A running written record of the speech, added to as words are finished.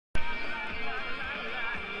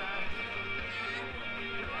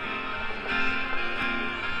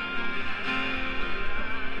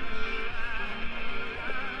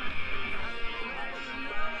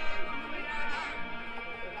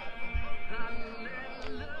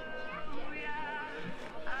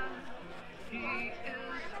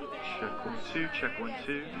2, check 1,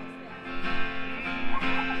 2.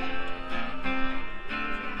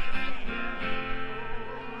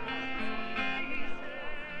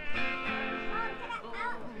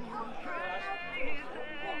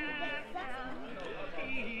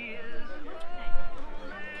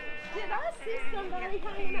 Did I see somebody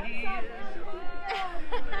hanging upside down?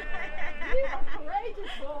 You are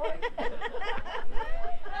courageous, boy.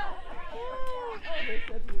 Oh, they're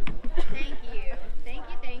so beautiful. Thank you. Thank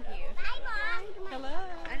you, thank you. Bye, Mom. Hello. I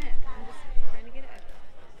know. I'm just trying to get it open.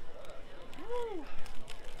 Woo.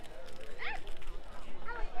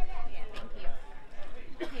 Yeah, thank you.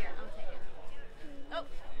 Here, I'll take it. Oh,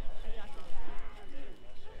 I dropped it.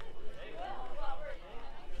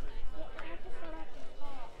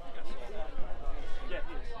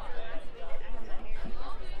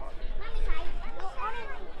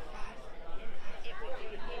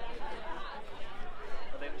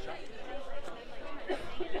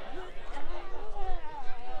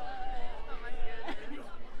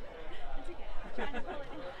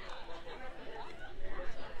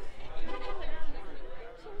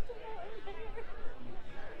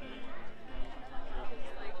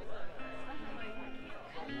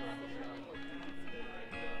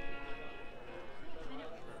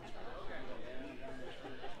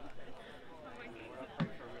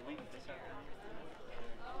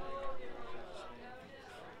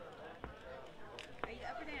 Are you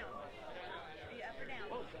up or down? Are you up or down?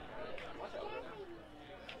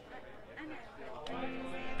 I know.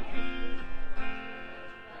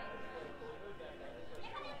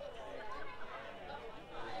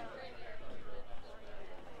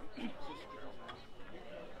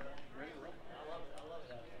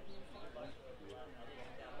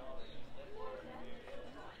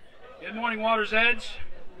 Good morning, Water's Edge.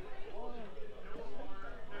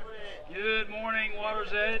 Good morning,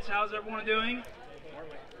 Water's Edge. How's everyone doing?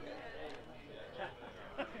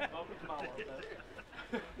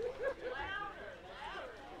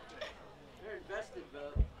 They're invested,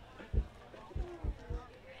 though.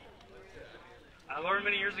 I learned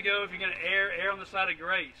many years ago, if you're going to err on the side of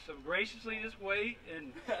grace. So graciously just wait,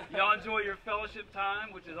 and y'all enjoy your fellowship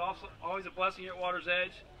time, which is also always a blessing here at Water's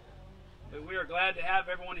Edge. But we are glad to have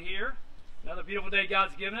everyone here. Another beautiful day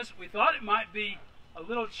God's given us. We thought it might be a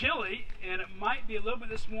little chilly, and it might be a little bit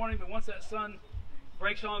this morning, but once that sun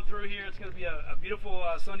breaks on through here, it's going to be a beautiful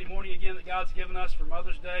Sunday morning again that God's given us for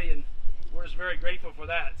Mother's Day, and we're just very grateful for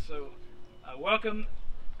that. So welcome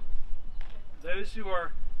those who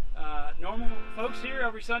are normal folks here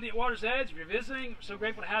every Sunday at Water's Edge. If you're visiting, we're so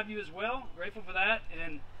grateful to have you as well. Grateful for that.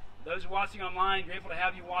 And those who are watching online, grateful to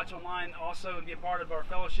have you watch online also and be a part of our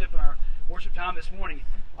fellowship and our worship time this morning.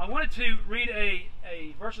 I wanted to read a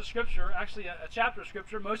verse of Scripture, actually a chapter of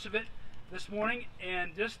Scripture, most of it this morning,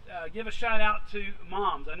 and just give a shout out to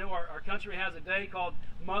moms. I know our country has a day called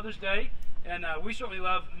Mother's Day, and we certainly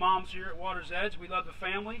love moms here at Water's Edge. We love the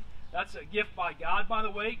family. That's a gift by God, by the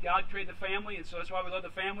way. God created the family, and so that's why we love the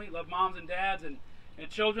family. Love moms and dads and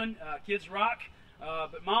children. Kids rock,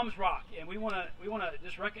 but moms rock, and we want to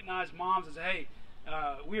just recognize moms and say, hey,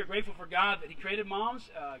 we are grateful for God that He created moms.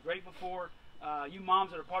 Grateful for you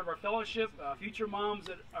moms that are part of our fellowship, future moms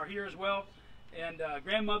that are here as well, and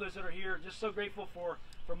grandmothers that are here. Just so grateful for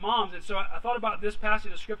moms. And so I thought about this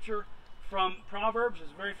passage of Scripture from Proverbs.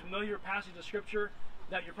 It's a very familiar passage of Scripture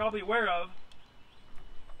that you're probably aware of.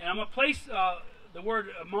 And I'm going to place the word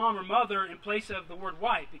mom or mother in place of the word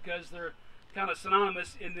wife because they're kind of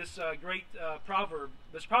synonymous in this great proverb.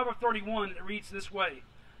 This Proverb 31, it reads this way: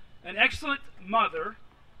 an excellent mother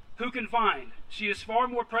who can find? She is far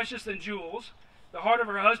more precious than jewels. The heart of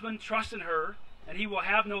her husband trusts in her, and he will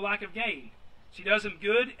have no lack of gain. She does him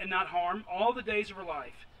good and not harm all the days of her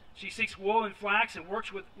life. She seeks wool and flax and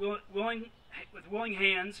works with willing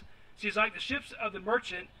hands. She is like the ships of the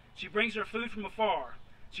merchant. She brings her food from afar.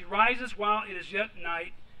 She rises while it is yet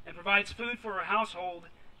night and provides food for her household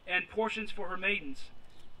and portions for her maidens.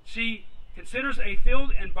 She considers a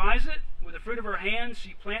field and buys it. With the fruit of her hands,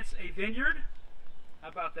 she plants a vineyard. How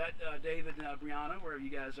about that, David and Brianna, wherever you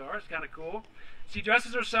guys are? It's kind of cool. She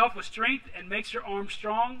dresses herself with strength and makes her arms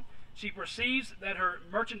strong. She perceives that her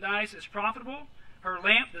merchandise is profitable. Her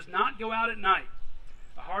lamp does not go out at night.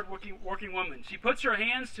 A hard-working woman. She puts her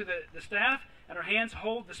hands to the staff, and her hands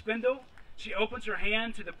hold the spindle. She opens her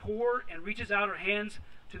hand to the poor and reaches out her hands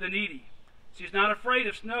to the needy. She is not afraid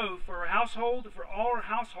of snow, for all her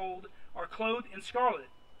household are clothed in scarlet.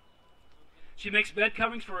 She makes bed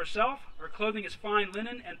coverings for herself. Her clothing is fine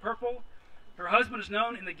linen and purple. Her husband is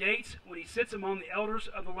known in the gates when he sits among the elders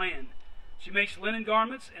of the land. She makes linen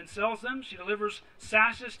garments and sells them. She delivers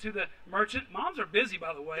sashes to the merchant. Moms are busy,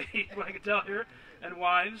 by the way, what I can tell here, and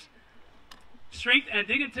wives. Strength and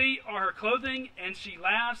dignity are her clothing, and she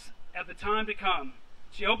laughs at the time to come.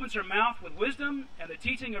 She opens her mouth with wisdom, and the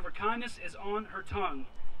teaching of her kindness is on her tongue.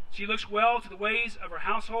 She looks well to the ways of her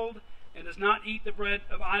household, and does not eat the bread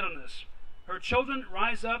of idleness. Her children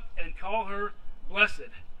rise up and call her blessed.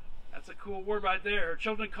 That's a cool word right there. Her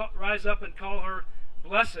children rise up and call her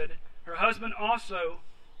blessed. Her husband also,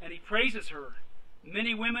 and he praises her.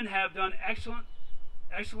 Many women have done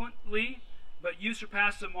excellently, but you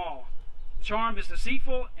surpass them all. Charm is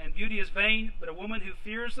deceitful, and beauty is vain, but a woman who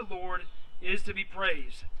fears the Lord is to be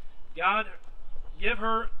praised. God, give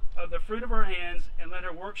her of the fruit of her hands, and let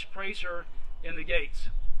her works praise her in the gates.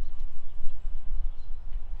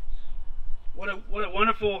 What a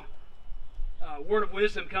wonderful word of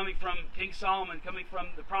wisdom coming from King Solomon, coming from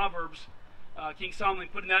the Proverbs. King Solomon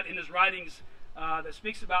putting that in his writings that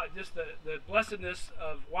speaks about just the blessedness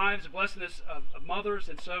of wives, the blessedness of mothers.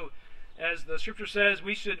 And so, as the scripture says,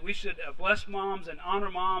 we should bless moms and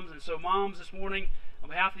honor moms. And so, moms, this morning, on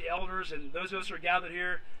behalf of the elders and those of us who are gathered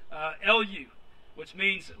here, LU, which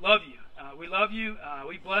means love you. We love you.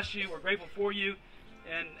 We bless you. We're grateful for you.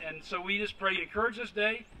 And so we just pray you encourage this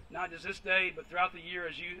day, not just this day, but throughout the year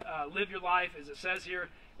as you live your life, as it says here,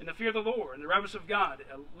 in the fear of the Lord and the reverence of God.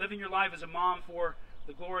 Living your life as a mom for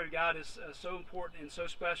the glory of God is so important and so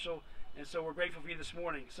special, and so we're grateful for you this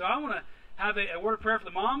morning. So I want to have a word of prayer for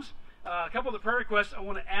the moms. A couple of the prayer requests I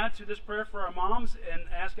want to add to this prayer for our moms and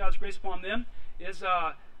ask God's grace upon them is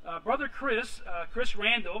Brother Chris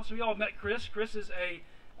Randall. So we all met Chris. Chris is a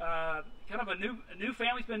kind of a new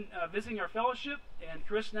family. He's been visiting our fellowship, and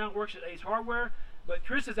Chris now works at Ace Hardware. But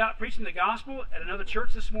Chris is out preaching the gospel at another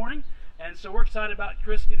church this morning, and so we're excited about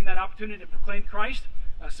Chris getting that opportunity to proclaim Christ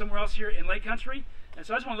somewhere else here in Lake Country. And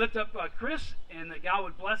so I just want to lift up Chris, and that God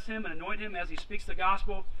would bless him and anoint him as he speaks the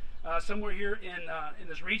gospel somewhere here in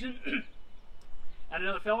this region at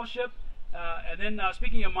another fellowship. And then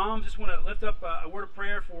speaking of moms, just want to lift up a word of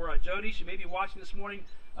prayer for Jody. She may be watching this morning.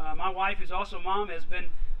 My wife, who's also a mom, has been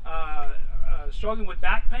struggling with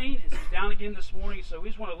back pain, and she's down again this morning. So we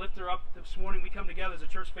just want to lift her up this morning. We come together as a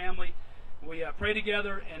church family. We pray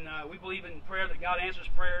together, and we believe in prayer that God answers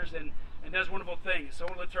prayers and does wonderful things. So I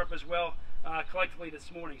want to lift her up as well collectively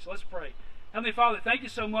this morning. So let's pray. Heavenly Father, thank you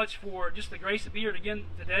so much for just the grace to be here again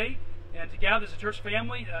today and to gather as a church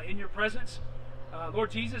family in your presence.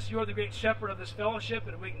 Lord Jesus, you are the great shepherd of this fellowship,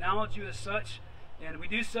 and we acknowledge you as such, and we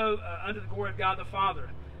do so under the glory of God the Father.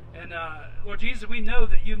 And Lord Jesus, we know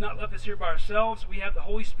that you've not left us here by ourselves. We have the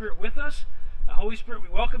Holy Spirit with us. Holy Spirit, we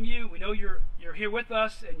welcome you. We know you're here with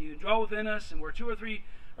us, and you dwell within us, and where two or three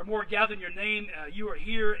or more gathered in your name, you are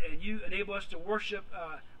here, and you enable us to worship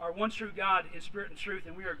our one true God in spirit and truth,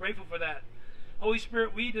 and we are grateful for that. Holy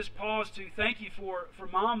Spirit, we just pause to thank you for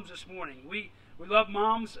moms this morning. We love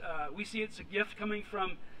moms. We see it's a gift coming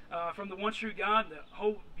from the one true God, the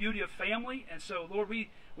whole beauty of family. And so, Lord, we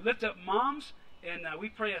lift up moms, and we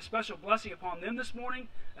pray a special blessing upon them this morning,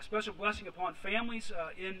 a special blessing upon families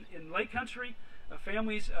in Lake Country,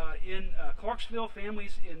 families in Clarksville,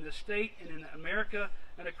 families in the state and in America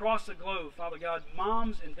and across the globe. Father God,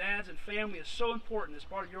 moms and dads and family is so important as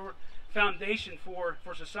part of your foundation for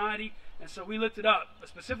society. And so we lift it up. But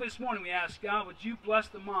specifically this morning we ask, God, would you bless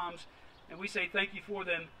the moms? And we say thank you for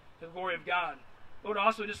them to the glory of God. Lord, I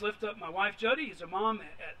also just lift up my wife, Jody, who's a mom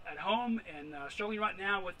at home and struggling right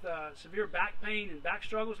now with severe back pain and back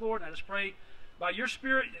struggles, Lord. And I just pray by your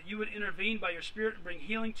Spirit that you would intervene by your Spirit and bring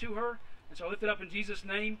healing to her. And so I lift it up in Jesus'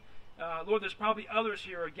 name. Lord, there's probably others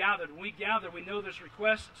here are gathered. When we gather, we know there's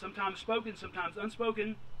requests, sometimes spoken, sometimes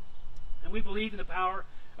unspoken. And we believe in the power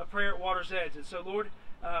of prayer at Water's Edge. And so, Lord,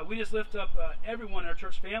 we just lift up everyone in our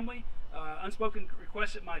church family, unspoken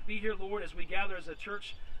requests that might be here, Lord, as we gather as a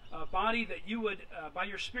church body, that you would, by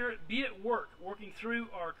your Spirit, be at work, working through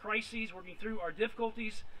our crises, working through our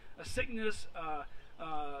difficulties, sickness,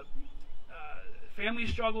 family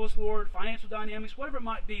struggles, Lord, financial dynamics, whatever it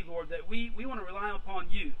might be, Lord, that we want to rely upon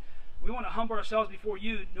you. We want to humble ourselves before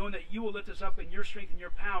you, knowing that you will lift us up in your strength and your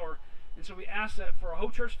power. And so we ask that for our whole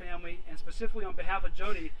church family, and specifically on behalf of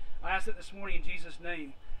Jody, I ask that this morning in Jesus'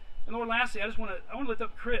 name. And Lord, lastly, I want to lift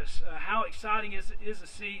up Chris. How exciting it is to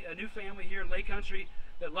see a new family here in Lake Country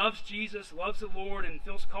that loves Jesus, loves the Lord, and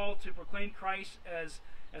feels called to proclaim Christ as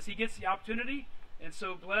he gets the opportunity. And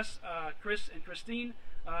so bless Chris and Christine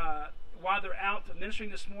while they're out ministering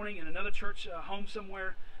this morning in another church home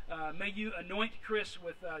somewhere. May you anoint Chris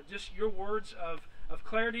with just your words of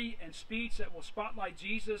clarity and speech that will spotlight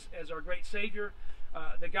Jesus as our great Savior.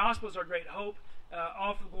 The gospel is our great hope,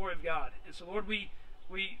 all for the glory of God. And so, Lord, we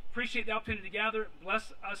appreciate the opportunity to gather.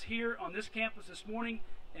 Bless us here on this campus this morning,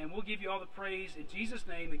 and we'll give you all the praise in Jesus'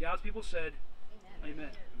 name. And God's people said, Amen. Amen.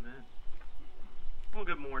 Amen. Well,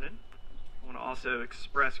 good morning. I want to also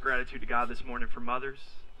express gratitude to God this morning for mothers.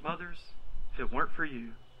 Mothers, if it weren't for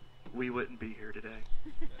you, we wouldn't be here today.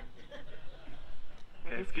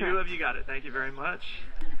 Okay, a few of you got it. Thank you very much.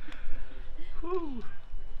 Whew.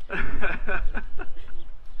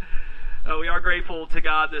 We are grateful to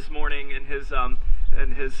God this morning in His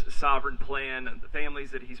sovereign plan, and the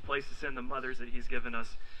families that He's placed us in, the mothers that He's given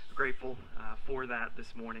us. Grateful for that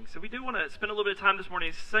this morning. So we do want to spend a little bit of time this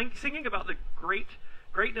morning singing about the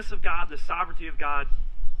greatness of God, the sovereignty of God.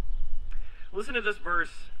 Listen to this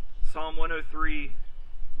verse, Psalm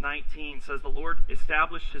 103:19 says, "The Lord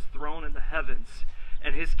established His throne in the heavens,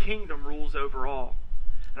 and His kingdom rules over all."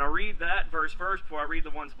 And I'll read that verse first before I read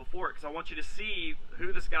the ones before it, because I want you to see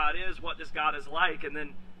who this God is, what this God is like, and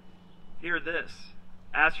then hear this.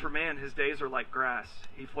 "As for man, his days are like grass.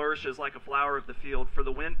 He flourishes like a flower of the field, for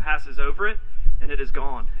the wind passes over it, and it is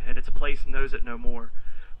gone, and its place knows it no more.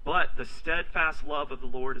 But the steadfast love of the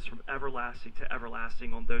Lord is from everlasting to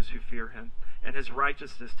everlasting on those who fear Him, and His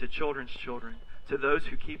righteousness to children's children, to those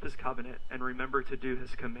who keep His covenant and remember to do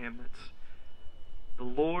His commandments." The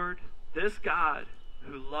Lord, this God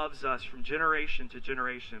who loves us from generation to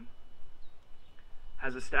generation,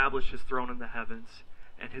 has established His throne in the heavens,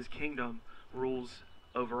 and His kingdom rules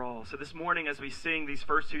over all. So this morning, as we sing these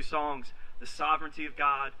first two songs, the sovereignty of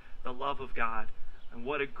God, the love of God, and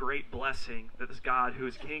what a great blessing that this God who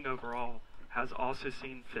is king over all has also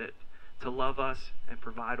seen fit to love us and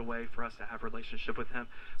provide a way for us to have a relationship with Him.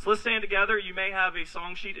 So let's stand together. You may have a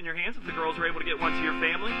song sheet in your hands if the girls are able to get one to your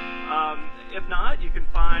family. If not, you can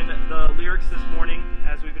find the lyrics this morning,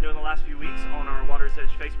 as we've been doing the last few weeks, on our Water's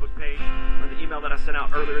Edge Facebook page or the email that I sent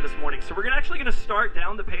out earlier this morning. So we're actually going to start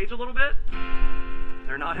down the page a little bit.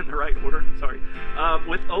 They're not in the right order, sorry.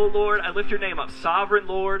 With "O Lord, I lift your name up," Sovereign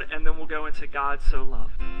Lord, and then we'll go into "God so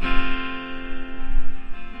loved."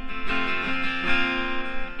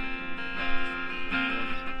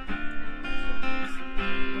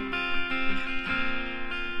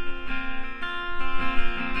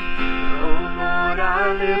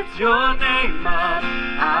 I lift your name up,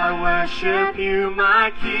 I worship you,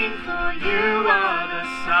 my King, for you are the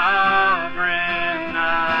sovereign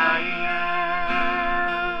I am.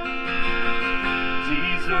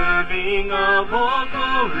 Deserving of all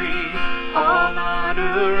glory, all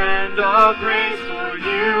honor and all praise, for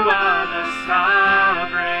you are the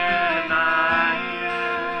sovereign I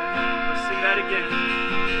am. Let's sing that again.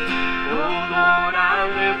 Oh Lord, I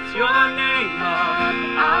lift your name up,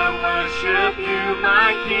 I worship you,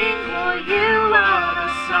 my King, for you are the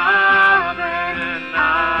sovereign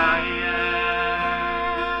I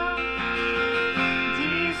am.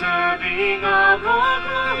 Deserving of all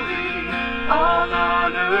glory, all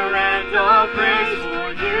honor and all praise,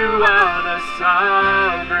 for you are the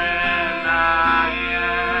sovereign I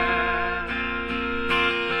am.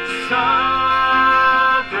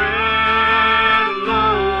 Sovereign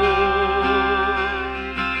Lord,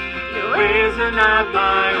 your ways are not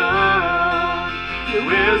my own, your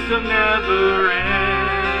wisdom never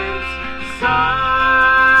ends.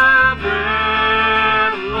 Sovereign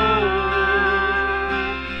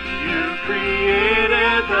Lord, you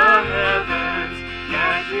created the heavens,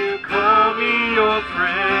 yet you call me your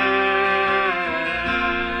friend.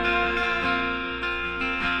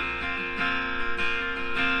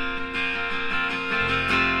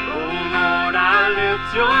 Oh Lord, I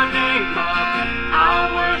lift your name up,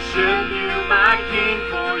 I worship you, my King,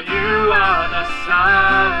 for you are the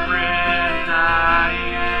sovereign I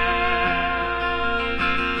am.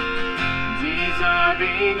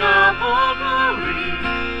 Deserving of all glory,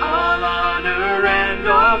 all honor and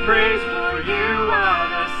all praise, for you are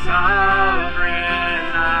the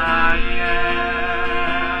sovereign I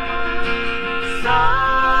am.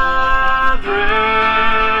 Sovereign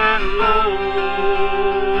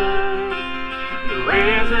Lord, your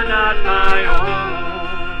ways are not my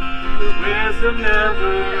own, your wisdom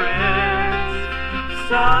never ends.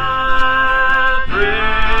 Sovereign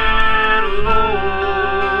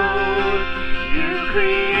Lord, you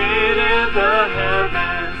created the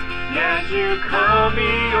heavens, yet you call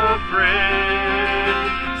me your friend.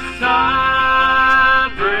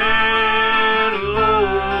 Sovereign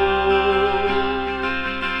Lord,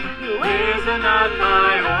 your ways are not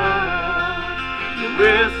my own, your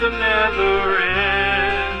wisdom never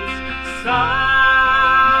ends.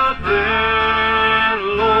 Sovereign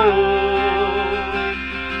Lord,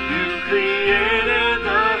 you created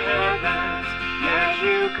the heavens, yet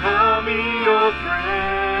you call me your friend.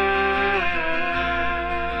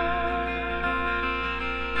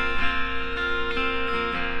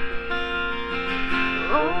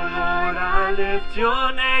 Oh Lord, I I lift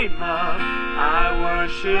your name up. I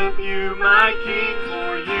worship you, my King,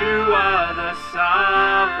 for you are the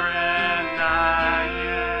sovereign I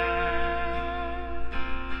am.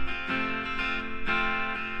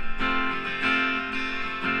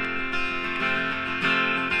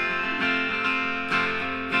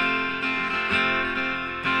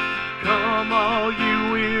 Come all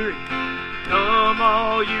you weary, come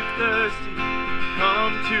all you thirsty,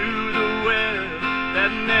 come to the well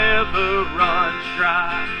that never runs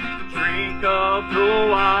dry. Drink of the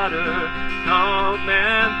water, come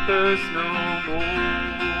and thirst no more.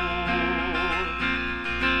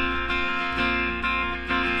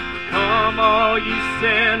 Come all ye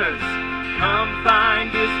sinners, come find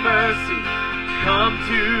his mercy. Come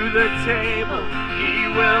to the table, he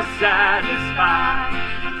will satisfy.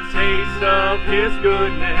 Taste of his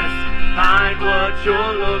goodness, find what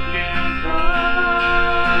you're looking for.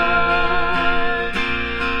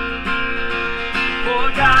 For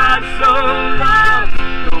God so loved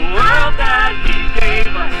the world that he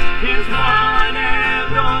gave us his one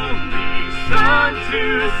and only Son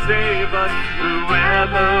to save us.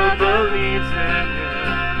 Whoever believes in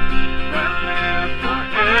him will live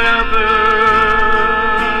forever.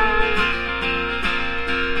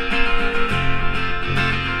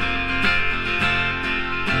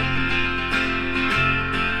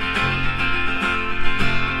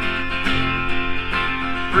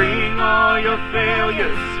 Bring all your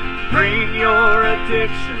failures, bring your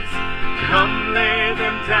addictions. Come lay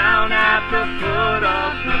them down at the foot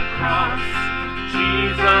of the cross.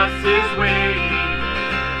 Jesus is waiting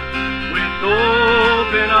with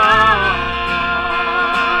open arms.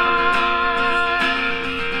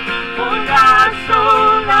 For God so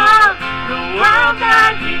loved the world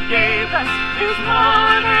that he gave us his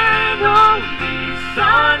one and only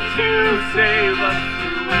Son to save us.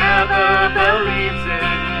 Whoever believes in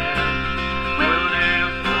him will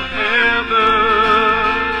live forever.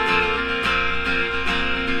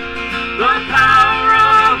 The power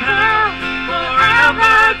of hell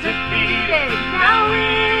forever defeated. Now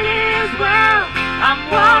it is well. I'm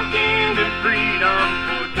walking in freedom.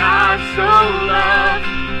 For God so loved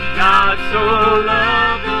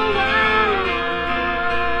the world.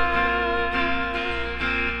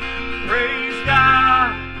 Praise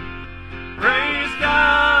God. Praise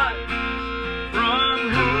God, from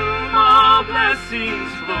whom all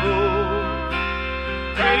blessings flow.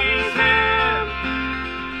 Praise him,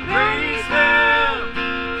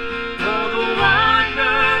 for the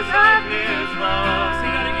wonders of his love.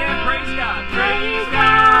 Sing that again, praise God.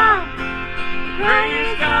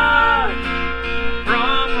 Praise God,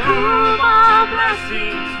 from whom all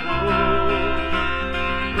blessings flow.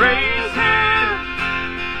 Praise him,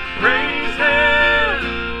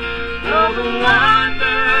 for the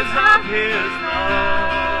wonders of his love.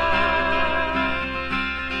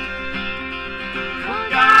 For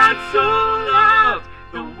God so loved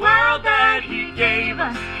the world that he gave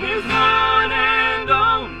us his one and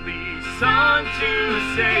only Son to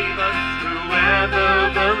save us.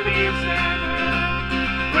 Whoever believes in him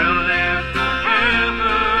will live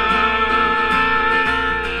forever.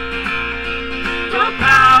 The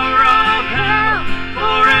power of hell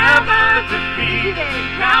forever defeated.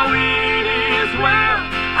 Now it is well.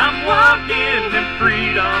 I'm walking in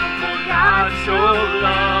freedom. For God so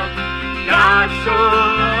loved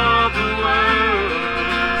the world.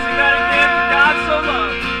 Sing that again. For God so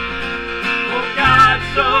loved. For God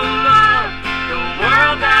so loved the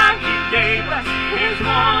world that he gave us his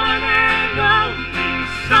one and only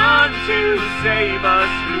Son to save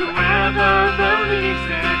us. Whoever believes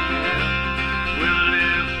in him will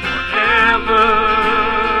live forever.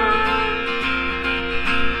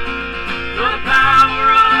 The power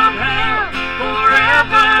of hell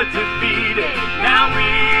forever defeated. Now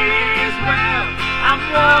it is well. I'm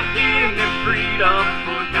walking in freedom.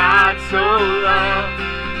 For God so loved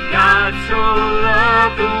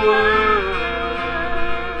the world.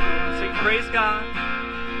 Sing praise God,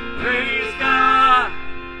 praise God,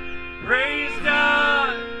 praise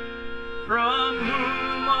God, from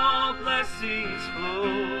whom all blessings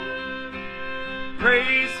flow.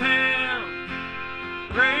 Praise him,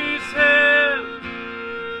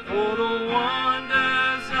 for the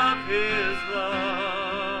wonders of his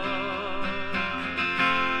love.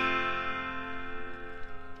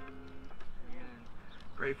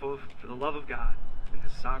 Grateful for the love of God and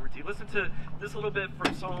his sovereignty. Listen to this little bit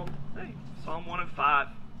from Psalm 105.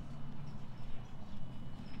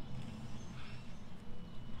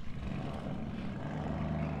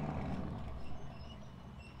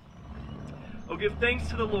 Oh, give thanks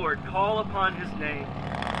to the Lord, call upon his name,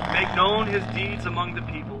 make known his deeds among the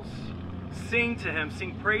peoples. Sing to him,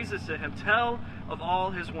 sing praises to him. Tell of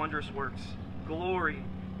all his wondrous works. Glory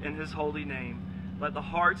in his holy name. Let the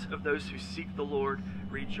hearts of those who seek the Lord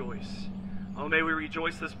rejoice. Oh, may we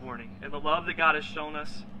rejoice this morning in the love that God has shown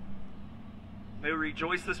us. May we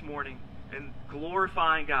rejoice this morning in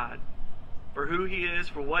glorifying God for who he is,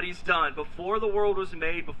 for what he's done. Before the world was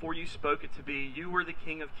made, before you spoke it to be, you were the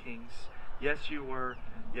King of Kings. Yes, you were.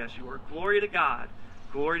 Yes, you were. Glory to God.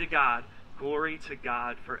 Glory to God. Glory to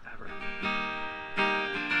God forever.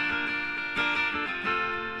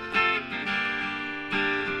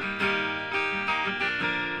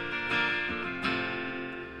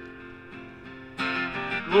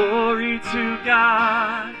 Glory to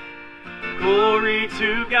God. Glory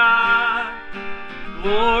to God.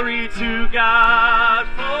 Glory to God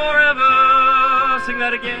forever. Sing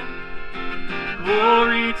that again.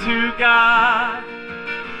 Glory to God.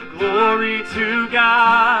 Glory to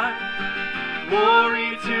God.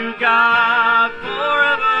 Glory to God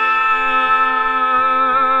forever.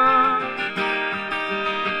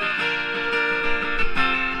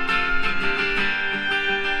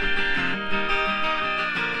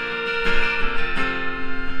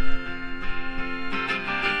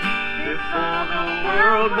 Before the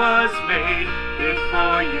world was made,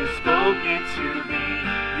 before you spoke it to me,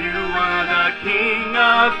 you were the King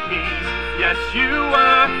of Kings. Yes, you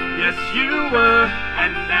were. Yes, you were.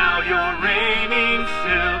 And now you're reigning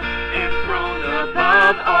still, enthroned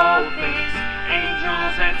above all things.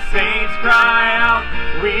 Angels and saints cry out.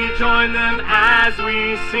 We join them as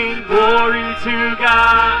we sing glory to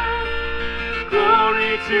God.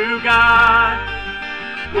 Glory to God.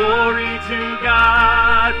 Glory to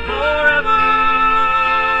God forever.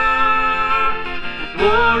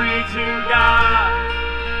 Glory to God.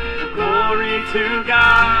 Glory to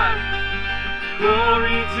God.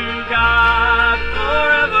 Glory to God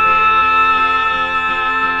forever.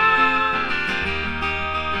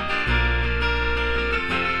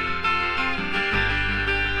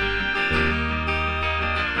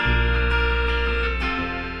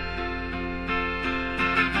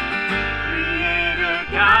 Creator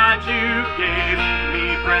God, you gave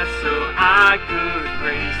me breath so I could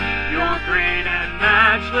praise your great and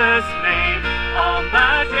matchless name all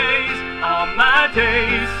my days. All my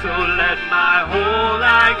days, so let my whole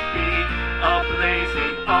life be a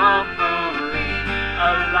blazing offering,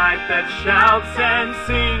 a life that shouts and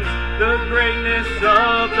sings the greatness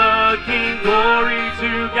of the King. Glory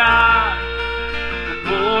to God,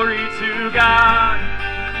 glory to God,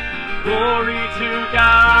 glory to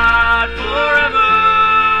God forever.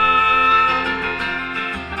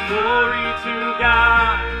 Glory to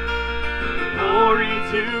God, glory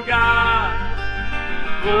to God.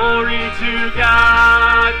 Glory to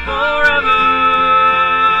God forever.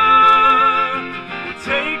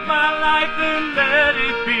 Take my life and let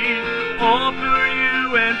it be all for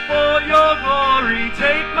you and for your glory.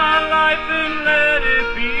 Take my life and let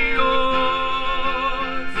it be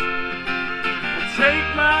yours. Take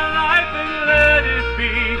my life and let it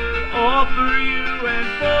be all for you and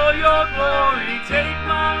for your glory. Take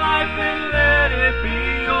my life and let it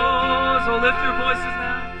be yours. Oh, lift your voices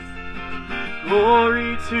now.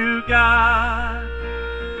 Glory to God,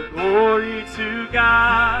 glory to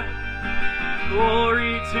God,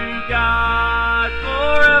 glory to God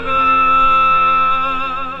forever.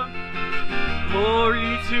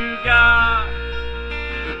 Glory to God,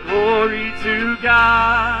 glory to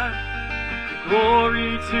God,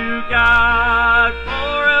 glory to God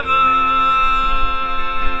forever.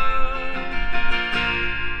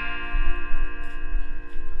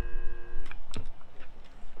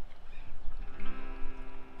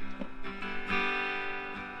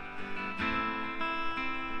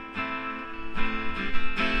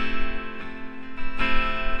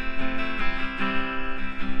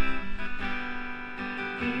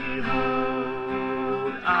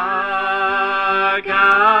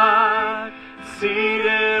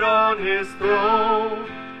 Seated on his throne,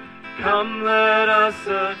 come let us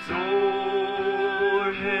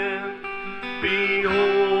adore him.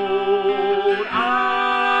 Behold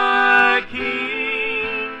our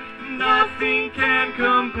King, nothing can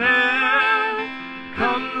compare.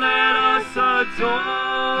 Come let us adore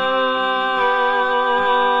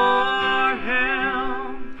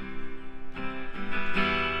him.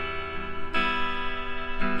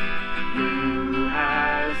 Who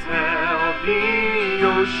has held the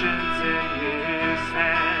oceans in his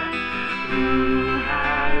hand? Who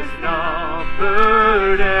has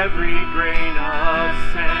numbered every grain of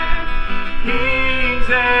sand? Kings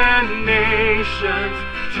and nations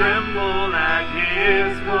tremble at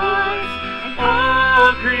his voice.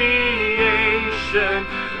 All creation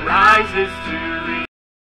rises to rejoice.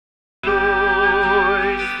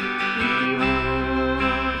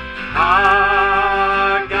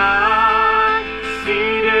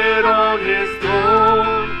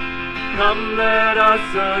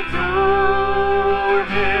 us adore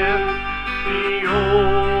him.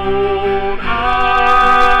 Behold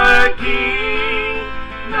our King,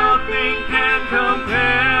 nothing can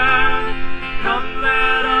compare. Come,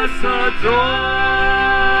 let us adore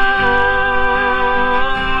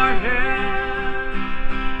him.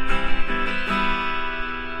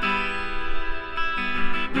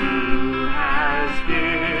 Who has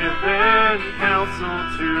given counsel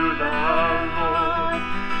to the Lord?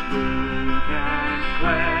 Who can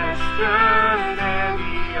question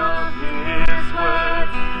any of his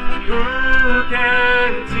words? Who can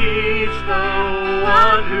teach the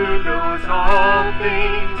one who knows all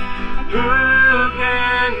things? Who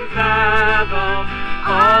can fathom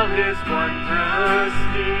all his wondrous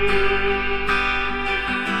deeds?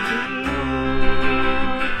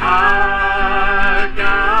 Our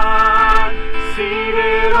God,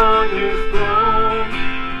 seated on his throne,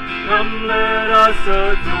 come, let us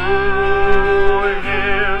adore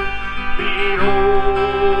him.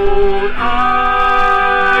 Behold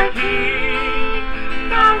our King,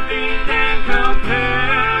 nothing can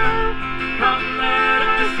compare. Come, let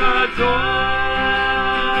us adore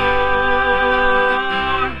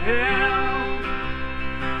him.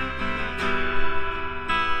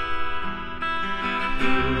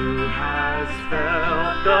 Who has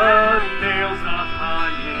felt the nails upon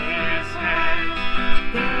his hands,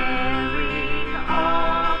 bearing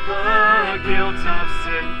all the guilt of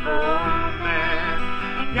sinful man?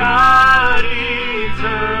 God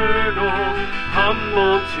eternal,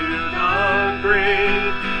 humble to the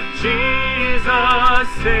grave, Jesus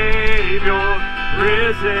Savior,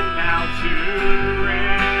 risen now to reign.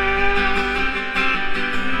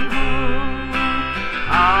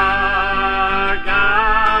 Our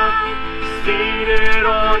God, seated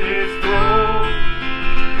on his throne,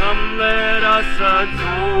 come, let us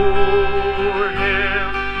adore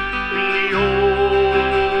him.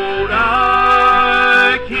 Behold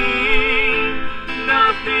our King,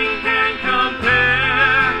 nothing can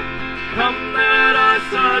compare. Come, let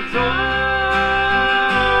us adore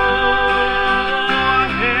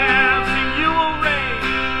him. Sing, you will reign.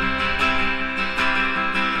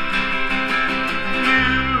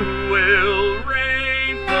 You will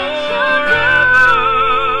reign forever.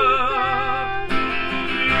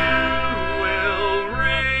 You will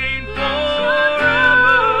reign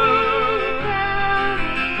forever.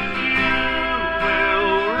 You will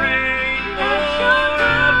reign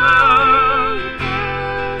forever.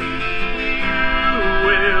 You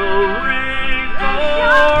will reign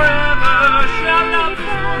forever. Shout out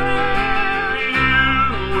this morning. You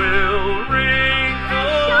will reign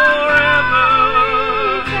forever.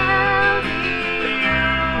 You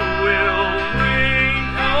will reign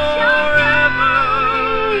forever.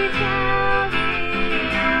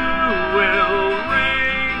 You will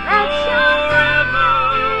reign forever.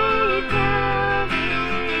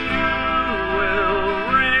 You will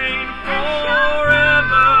reign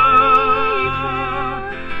forever.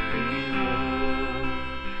 Behold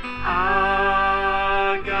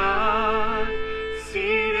our God,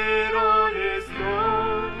 seated on his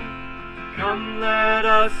throne. Come, let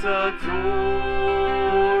us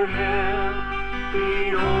adore him.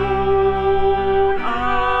 Behold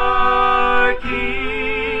our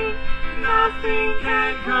King, nothing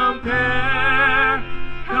can compare.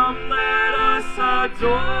 Come, let us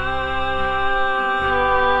adore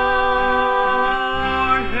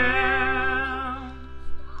him.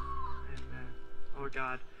 Amen. Lord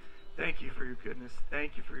God, thank you for your goodness.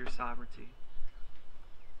 Thank you for your sovereignty.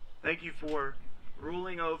 Thank you for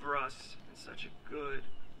ruling over us in such a good,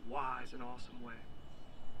 wise, and awesome way.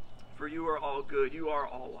 For you are all good. You are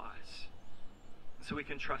all wise. And so we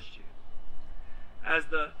can trust you. As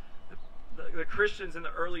the Christians in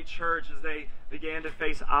the early church, as they began to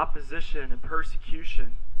face opposition and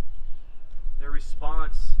persecution, their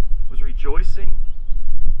response was rejoicing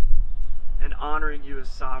and honoring you as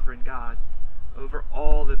sovereign God over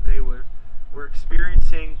all that they were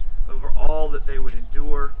experiencing, over all that they would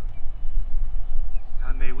endure.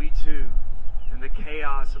 God, may we too, in the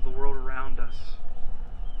chaos of the world around us,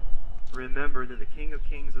 remember that the King of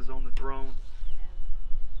Kings is on the throne,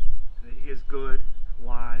 and that he is good,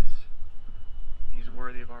 wise, and he's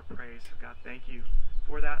worthy of our praise. So God, thank you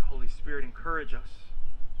for that. Holy Spirit, encourage us.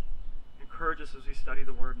 Encourage us as we study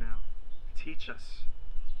the Word now. Teach us.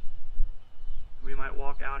 We might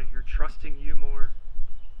walk out of here trusting you more,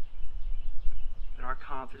 that our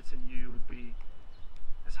confidence in you would be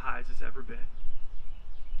as high as it's ever been.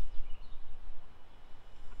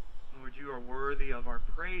 Lord, you are worthy of our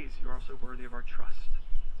praise. You are also worthy of our trust.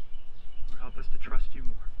 Lord, help us to trust you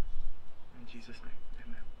more. In Jesus' name,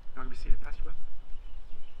 amen. Now, I'm going to be seated. Pastor Will.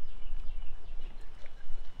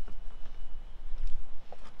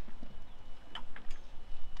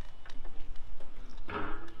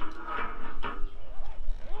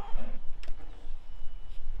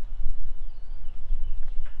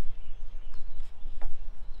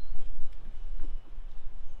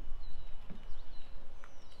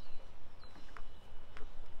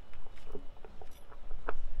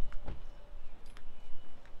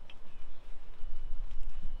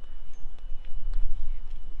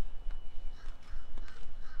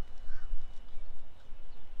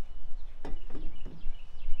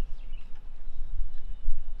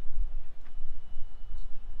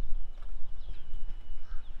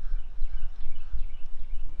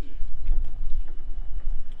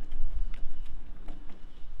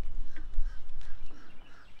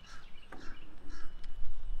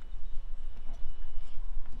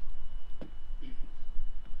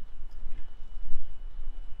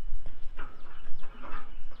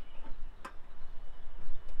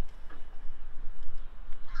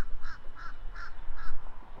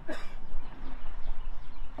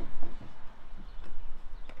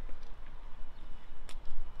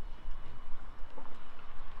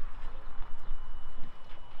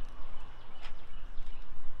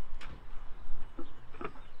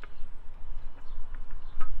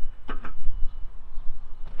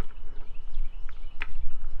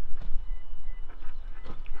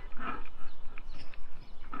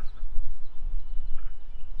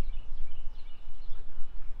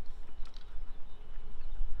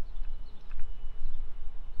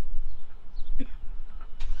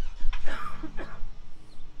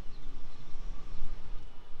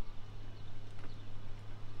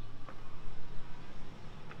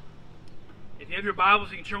 have your Bibles,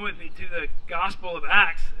 you can turn with me to the Gospel of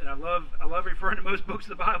Acts. And I love referring to most books of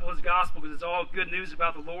the Bible as gospel because it's all good news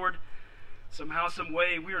about the Lord. Somehow, some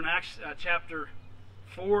way, we are in Acts chapter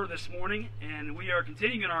 4 this morning, and we are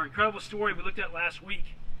continuing our incredible story we looked at last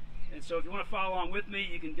week. And so if you want to follow along with me,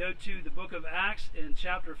 you can go to the book of Acts in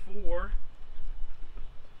chapter 4,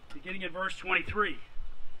 beginning at verse 23.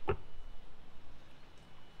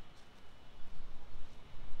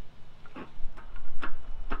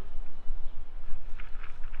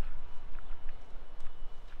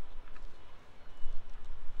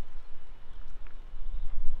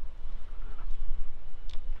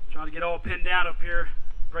 Trying to get all pinned down up here.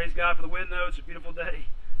 Praise God for the wind, though. It's a beautiful day.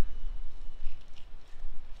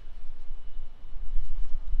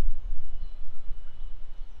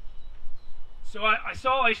 So I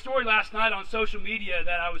saw a story last night on social media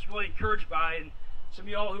that I was really encouraged by, and some of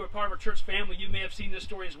y'all who are part of our church family, you may have seen this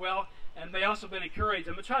story as well, and may also been encouraged.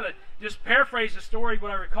 I'm going to try to just paraphrase the story,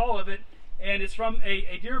 what I recall of it, and it's from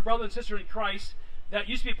a dear brother and sister in Christ that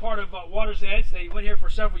used to be part of Water's Edge. They went here for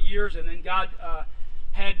several years, and then God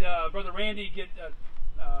had Brother Randy get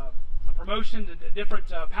a promotion to a different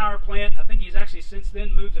power plant. I think he's actually since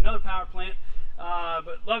then moved to another power plant.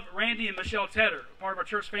 But love Randy and Michelle Tedder, part of our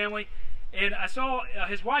church family. And I saw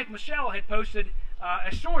his wife, Michelle, had posted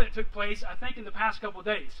a story that took place, I think, in the past couple of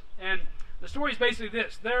days. And the story is basically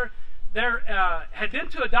this. There had been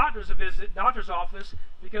to a doctor's office,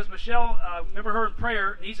 because Michelle, remember her in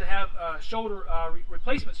prayer, needs to have shoulder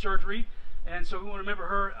replacement surgery. And so we want to remember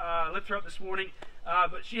her, lift her up this morning.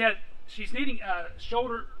 But she's needing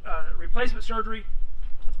shoulder replacement surgery.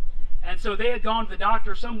 And so they had gone to the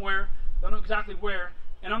doctor somewhere, don't know exactly where.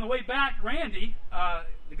 And on the way back, Randy,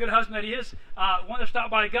 the good husband that he is, wanted to stop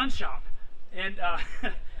by a gun shop. And I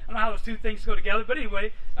don't know how those two things go together, but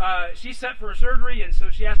anyway, she's set for her surgery, and so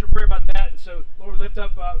she asked for prayer about that. And so Lord, lift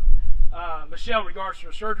up Michelle in regards to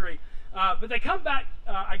her surgery. But they come back,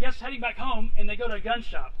 I guess, heading back home, and they go to a gun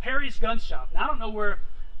shop, Perry's Gun Shop. Now, I don't know where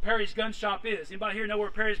Perry's Gun Shop is. Anybody here know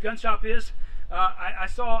where Perry's Gun Shop is? I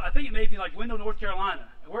think it may be like Wendell, North Carolina.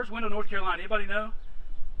 Where's Wendell, North Carolina? Anybody know?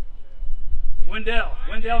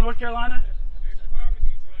 Wendell, North Carolina?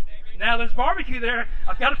 Now there's barbecue there.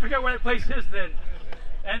 I've got to figure out where that place is then.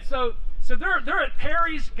 And so they're at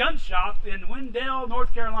Perry's Gun Shop in Wendell,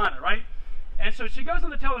 North Carolina, right? And so she goes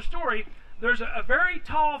on to tell the story. There's a very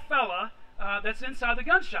tall fella that's inside the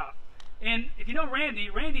gun shop. And if you know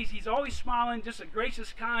Randy's he's always smiling, just a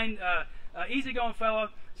gracious, kind, easygoing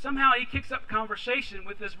fella. Somehow he kicks up conversation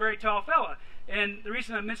with this very tall fella. And the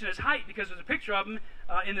reason I mention his height, because there's a picture of him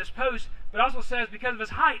in this post, but also says because of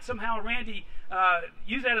his height, somehow Randy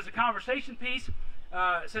used that as a conversation piece,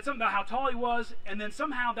 said something about how tall he was, and then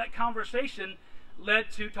somehow that conversation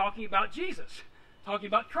led to talking about Jesus, talking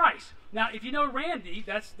about Christ. Now, if you know Randy,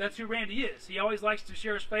 that's who Randy is. He always likes to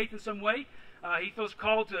share his faith in some way. He feels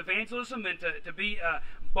called to evangelism and to be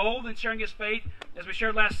bold in sharing his faith, as we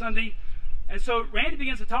shared last Sunday. And so Randy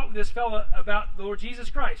begins to talk with this fella about the Lord Jesus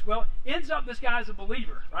Christ. Well, ends up this guy's a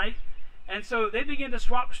believer, right? And so they begin to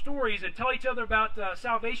swap stories and tell each other about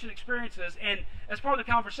salvation experiences. And as part of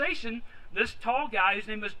the conversation, this tall guy, whose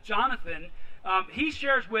name is Jonathan, he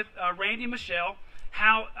shares with Randy and Michelle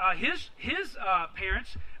how his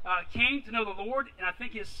parents came to know the Lord, and I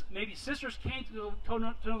think his maybe sisters came to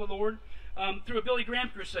know the Lord through a Billy Graham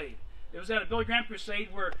crusade. It was at a Billy Graham crusade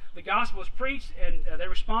where the gospel was preached, and they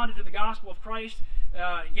responded to the gospel of Christ,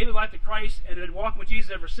 gave their life to Christ, and have been walking with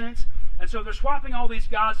Jesus ever since. And so they're swapping all these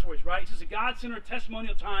God stories, right? It's just a God-centered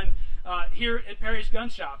testimonial time here at Perry's Gun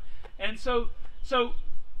Shop. And so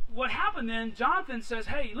what happened then, Jonathan says,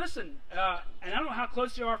 hey, listen, and I don't know how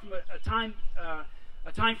close they are from a time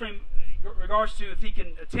frame in regards to if he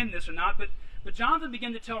can attend this or not, but Jonathan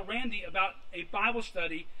began to tell Randy about a Bible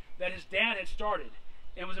study that his dad had started,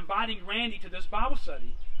 and was inviting Randy to this Bible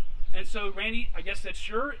study. And so Randy, I guess, said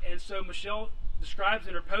sure. And so Michelle describes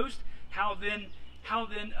in her post how then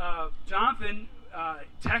Jonathan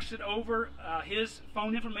texted over his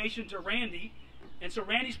phone information to Randy. And so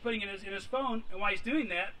Randy's putting it in his phone, and while he's doing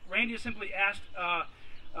that, Randy has simply asked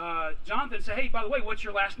Jonathan, say, hey, by the way, what's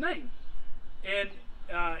your last name? And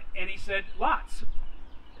he said, Lots.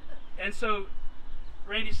 And so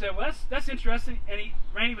Randy said, well, that's interesting. And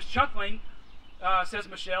Randy was chuckling, says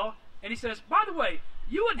Michelle, and he says, by the way,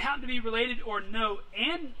 you wouldn't happen to be related or know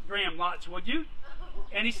Ann Graham Lotz, would you?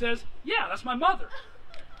 And he says, yeah, that's my mother.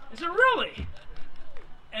 I said, really?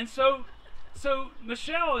 And so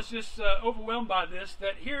Michelle is just overwhelmed by this,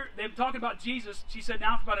 that here they've been talking about Jesus, she said,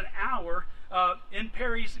 now for about an hour in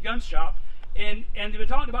Perry's Gun Shop, and they've been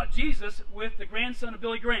talking about Jesus with the grandson of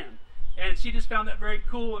Billy Graham. And she just found that very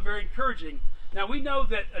cool and very encouraging. Now, we know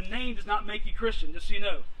that a name does not make you Christian, just so you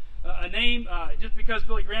know. A name, just because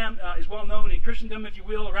Billy Graham is well known in Christendom, if you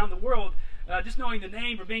will, around the world, just knowing the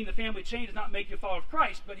name or being the family chain does not make you a follower of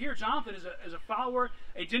Christ. But here, Jonathan is a follower,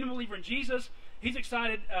 a genuine believer in Jesus. He's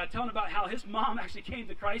excited, telling about how his mom actually came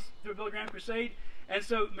to Christ through a Billy Graham crusade. And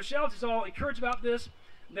so Michelle's is all encouraged about this.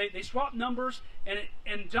 They swap numbers,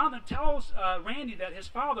 and Jonathan tells Randy that his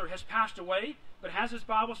father has passed away, but has his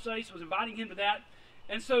Bible study, so was inviting him to that.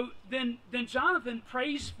 And so then Jonathan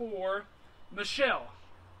prays for Michelle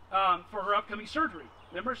for her upcoming surgery.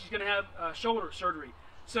 Remember, she's going to have shoulder surgery.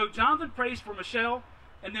 So Jonathan prays for Michelle,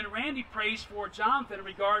 and then Randy prays for Jonathan in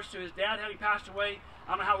regards to his dad having passed away.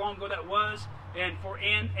 I don't know how long ago that was, and for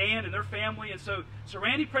Ann and their family. And so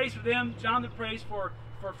Randy prays for them. Jonathan prays for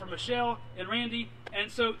Michelle and Randy.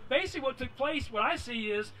 And so basically what took place, what I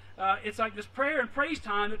see is, it's like this prayer and praise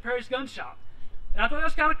time at Perry's Gun Shop. And I thought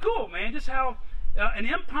that's kind of cool, man, just how an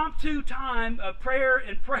impromptu time of prayer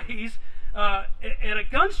and praise at a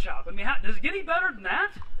gun shop. I mean, does it get any better than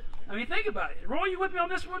that? I mean, think about it. Roy, you with me on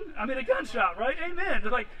this one? I mean, a gun shop, right? Amen.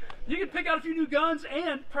 It's like, you can pick out a few new guns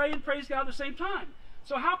and pray and praise God at the same time.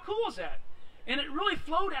 So how cool is that? And it really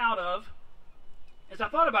flowed out of, as I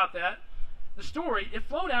thought about that, the story, it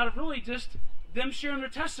flowed out of really just them sharing their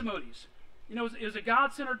testimonies. You know, it was a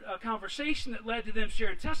God-centered conversation that led to them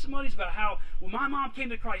sharing testimonies about how, well, my mom came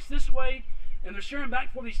to Christ this way, and they're sharing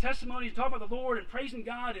back for these testimonies, talking about the Lord and praising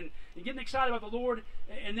God and getting excited about the Lord,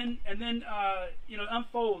 and then you know,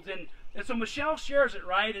 unfolds. And so Michelle shares it,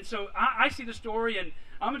 right? And so I see the story, and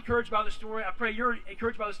I'm encouraged by the story. I pray you're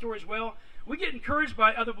encouraged by the story as well. We get encouraged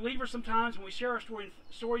by other believers sometimes when we share our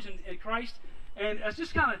stories in Christ, and it's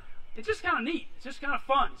just kind of neat. It's just kind of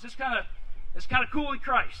fun. It's kind of cool in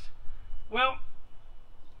Christ. Well,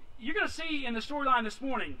 you're going to see in the storyline this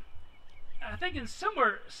morning, I think in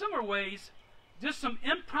similar ways, just some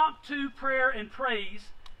impromptu prayer and praise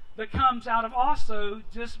that comes out of also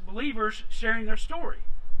just believers sharing their story,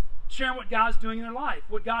 sharing what God's doing in their life,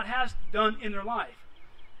 what God has done in their life.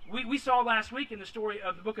 We saw last week in the story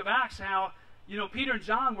of the book of Acts how, you know, Peter and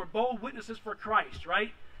John were bold witnesses for Christ,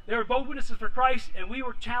 right? They were bold witnesses for Christ, and we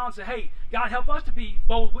were challenged to, hey, God, help us to be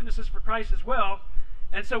bold witnesses for Christ as well.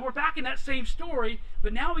 And so we're back in that same story,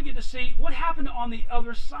 but now we get to see what happened on the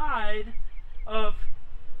other side of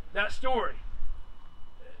that story.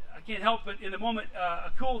 I can't help but in the moment,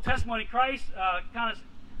 a cool testimony in Christ, kind of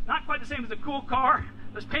not quite the same as a cool car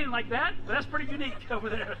that's painted like that, but that's pretty unique over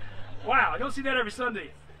there. Wow, you don't see that every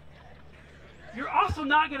Sunday. You're also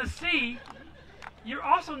not going to see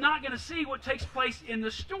what takes place in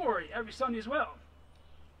the story every Sunday as well.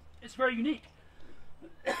 It's very unique.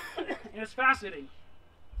 And it's fascinating.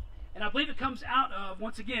 And I believe it comes out of,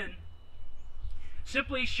 once again,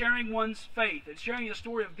 simply sharing one's faith and sharing the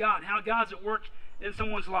story of God, how God's at work in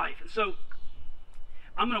someone's life. And so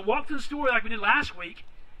I'm going to walk through the story like we did last week,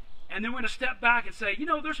 and then we're going to step back and say, you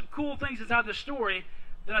know, there's some cool things inside this story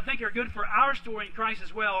that I think are good for our story in Christ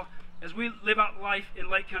as well as we live out life in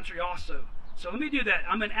Lake Country also. So let me do that.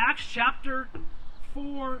 I'm in Acts chapter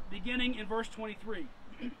 4, beginning in verse 23.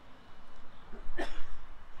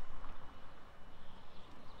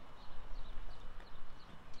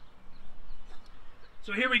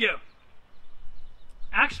 So here we go.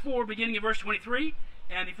 Acts 4, beginning in verse 23.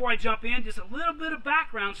 And before I jump in, just a little bit of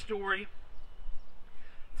background story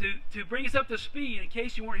to bring us up to speed in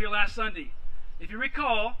case you weren't here last Sunday. If you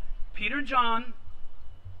recall, Peter and John,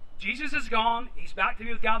 Jesus is gone. He's back to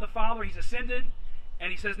be with God the Father. He's ascended.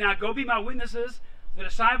 And he says, now go be my witnesses. The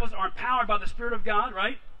disciples are empowered by the Spirit of God,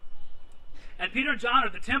 right? And Peter and John are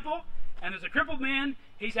at the temple. And there's a crippled man.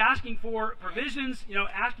 He's asking for provisions, you know,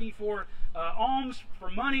 asking for alms, for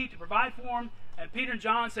money to provide for him. And Peter and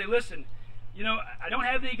John say, listen, you know, I don't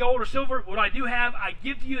have any gold or silver. What I do have, I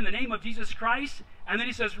give to you in the name of Jesus Christ. And then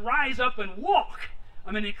he says, rise up and walk.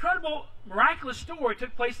 I mean, an incredible, miraculous story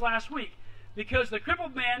took place last week. Because the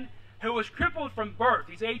crippled man who was crippled from birth,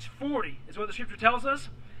 he's age 40, is what the scripture tells us,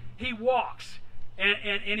 he walks. And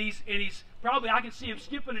he's probably, I can see him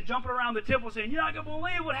skipping and jumping around the temple saying, you're not going to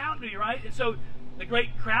believe what happened to you, right? And so the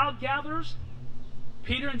great crowd gathers.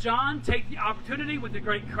 Peter and John take the opportunity with the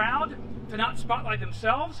great crowd to not spotlight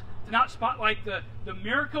themselves, to not spotlight the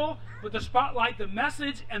miracle, but to spotlight the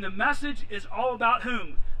message. And the message is all about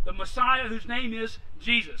whom? The Messiah, whose name is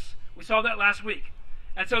Jesus. We saw that last week.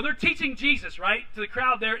 And so they're teaching Jesus, right, to the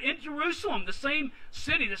crowd there in Jerusalem, the same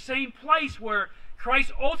city, the same place where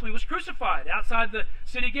Christ ultimately was crucified, outside the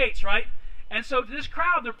city gates, right? And so to this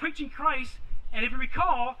crowd, they're preaching Christ. And if you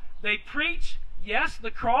recall, they preach, yes,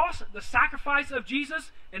 the cross, the sacrifice of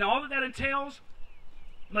Jesus, and all that entails.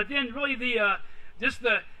 But then really just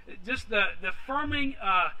the affirming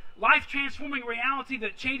life-transforming reality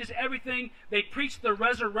that changes everything. They preach the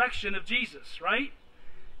resurrection of Jesus, right?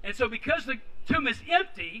 And so because the tomb is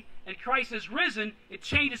empty and Christ is risen, it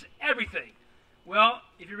changes everything. Well,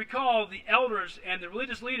 if you recall, the elders and the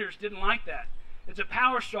religious leaders didn't like that. It's a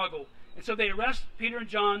power struggle. And so they arrest Peter and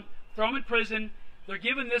John, throw them in prison. They're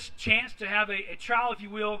given this chance to have a trial, if you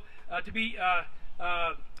will, to be,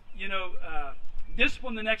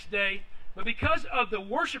 disciplined the next day. But because of the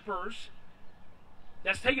worshipers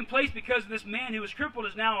that's taken place, because this man who was crippled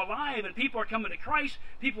is now alive and people are coming to Christ,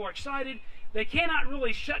 people are excited, they cannot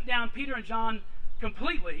really shut down Peter and John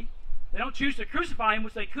completely. They don't choose to crucify them,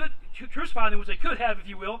 which they could have, if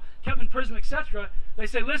you will, kept in prison, etc. They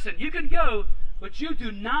say, listen, you can go, but you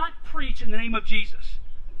do not preach in the name of Jesus.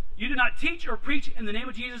 You do not teach or preach in the name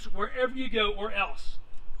of Jesus wherever you go or else.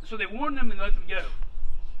 And so they warned them and let them go.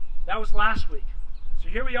 That was last week. So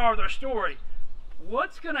here we are with our story.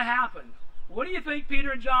 What's going to happen? What do you think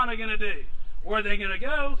Peter and John are going to do? Where are they going to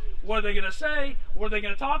go? What are they going to say? What are they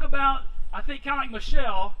going to talk about? I think kind of like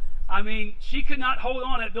Michelle, she could not hold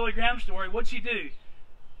on to that Billy Graham story. What'd she do?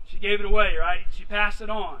 She gave it away, right? She passed it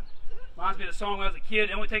on. Reminds me of the song when I was a kid.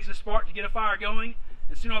 It only takes a spark to get a fire going,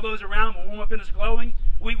 and soon all those around will warm up in us glowing.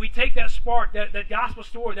 We take that spark, that gospel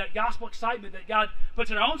story, that gospel excitement that God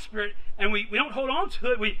puts in our own spirit, and we don't hold on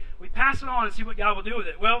to it. We pass it on and see what God will do with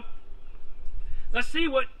it. Well, let's see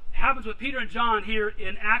what happens with Peter and John here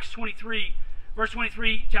in Acts 23, verse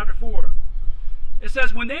 23, chapter 4. It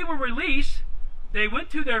says, when they were released, they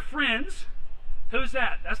went to their friends. Who's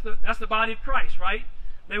that? That's the body of Christ, right?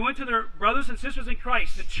 They went to their brothers and sisters in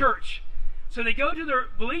Christ, the church. So they go to their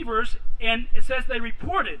believers, and it says they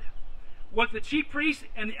reported what the chief priests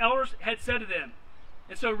and the elders had said to them.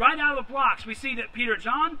 And so right out of the blocks, we see that Peter and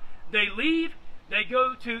John, they leave, they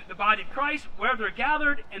go to the body of Christ, wherever they're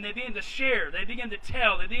gathered, and they begin to share, they begin to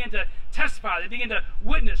tell, they begin to testify, they begin to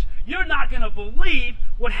witness. You're not going to believe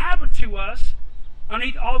what happened to us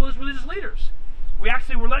underneath all those religious leaders. We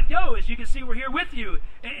actually were let go. As you can see, we're here with you.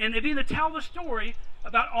 And they begin to tell the story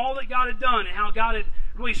about all that God had done and how God had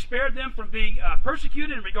really spared them from being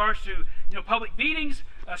persecuted in regards to public beatings,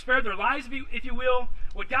 spared their lives, if you will,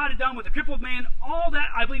 what God had done with the crippled man. All that,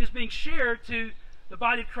 I believe, is being shared to the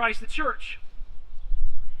body of Christ, the church.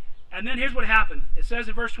 And then here's what happened. It says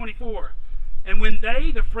in verse 24, and when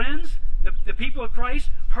they, the friends, the people of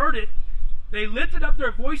Christ, heard it, they lifted up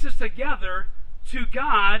their voices together to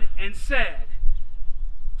God and said,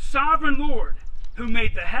 Sovereign Lord, who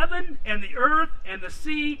made the heaven and the earth and the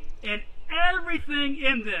sea and everything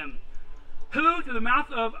in them, who through the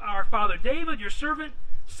mouth of our father David, your servant,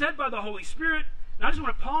 said by the Holy Spirit. And I just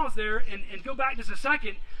want to pause there and go back just a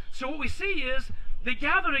second. So what we see is they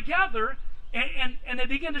gather together and they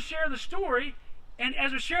begin to share the story. And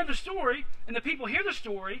as we share the story and the people hear the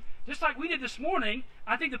story, just like we did this morning,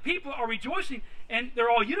 I think the people are rejoicing and they're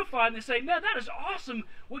all unified and they say, man, that is awesome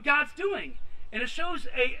what God's doing. And it shows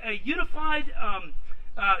a unified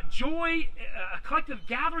joy, a collective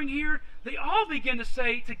gathering here. They all begin to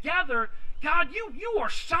say together, God, you are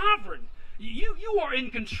sovereign. You are in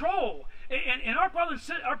control. And our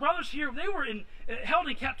brothers here, they were held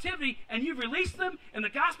in captivity, and you've released them, and the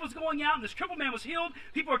gospel's going out, and this crippled man was healed.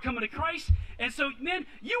 People are coming to Christ. And so, men,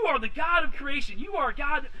 you are the God of creation. You are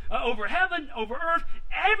God over heaven, over earth.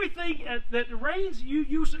 Everything that reigns,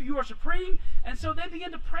 you are supreme. And so they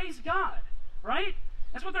begin to praise God. Right?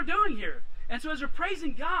 That's what they're doing here. And so as they're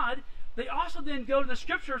praising God, they also then go to the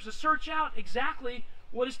scriptures to search out exactly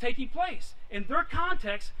what is taking place. In their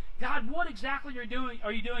context, God, what exactly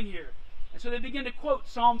are you doing here? And so they begin to quote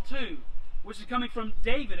Psalm 2, which is coming from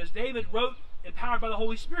David, as David wrote, empowered by the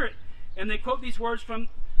Holy Spirit. And they quote these words from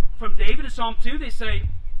David in Psalm 2. They say,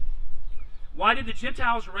 why did the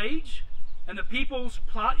Gentiles rage and the peoples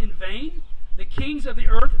plot in vain? The kings of the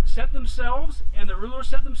earth set themselves, and the rulers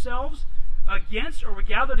set themselves against, or we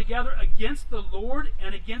gather together against the Lord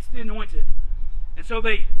and against the anointed. And so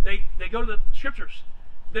they go to the scriptures.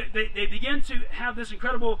 They begin to have this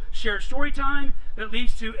incredible shared story time that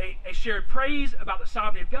leads to a shared praise about the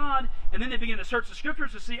sovereignty of God, and then they begin to search the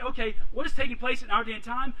scriptures to see, okay, what is taking place in our day and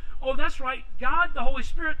time? Oh, that's right, God, the Holy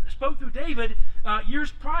Spirit, spoke through David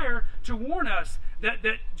years prior to warn us that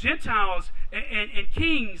Gentiles and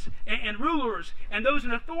kings and rulers and those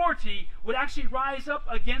in authority would actually rise up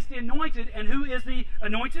against the anointed. And who is the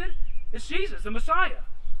anointed? It's Jesus, the Messiah.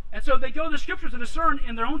 And so they go to the scriptures to discern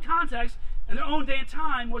in their own context, in their own day and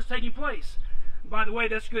time, what's taking place. By the way,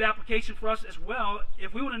 that's a good application for us as well.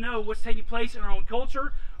 If we want to know what's taking place in our own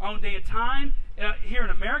culture, our own day and time, here in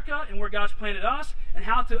America, and where God's planted us, and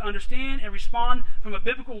how to understand and respond from a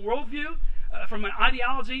biblical worldview, from an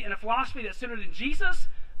ideology and a philosophy that's centered in Jesus,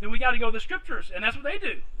 then we got to go to the scriptures, and that's what they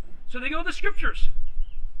do. So they go to the Scriptures,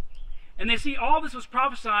 and they see all this was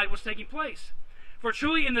prophesied was taking place. For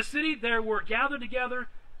truly in the city there were gathered together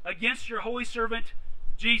against your holy servant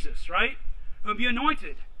Jesus, right? Whom you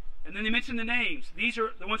anointed. And then they mention the names. These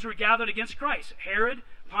are the ones who were gathered against Christ. Herod,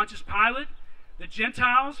 Pontius Pilate, the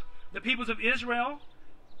Gentiles, the peoples of Israel.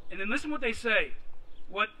 And then listen what they say.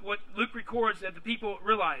 What Luke records that the people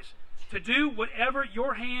realize. To do whatever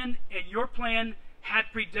your hand and your plan had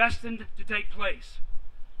predestined to take place.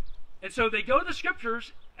 And so they go to the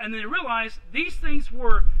Scriptures and they realize these things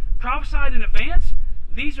were prophesied in advance.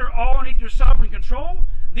 These are all underneath your sovereign control.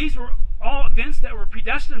 These were all events that were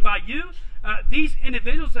predestined by you. These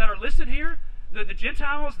individuals that are listed here, the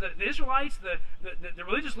Gentiles, the Israelites, the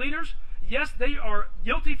religious leaders, yes, they are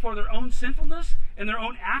guilty for their own sinfulness and their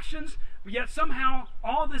own actions, but yet somehow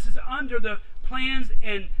all this is under the plans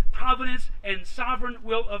and providence and sovereign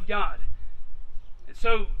will of God. And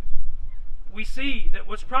so we see that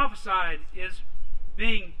what's prophesied is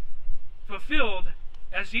being fulfilled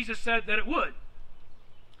as Jesus said that it would.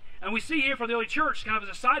 And we see here for the early church, kind of as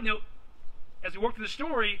a side note, as we work through the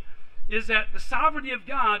story, is that the sovereignty of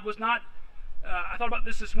God was not, I thought about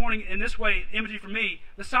this morning in this way, imagery for me,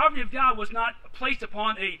 the sovereignty of God was not placed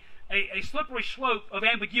upon a slippery slope of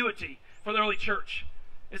ambiguity for the early church.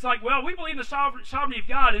 It's like, well, we believe the sovereignty of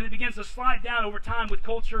God, and it begins to slide down over time with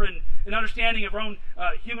culture and understanding of our own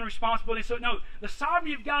human responsibility. So, no, the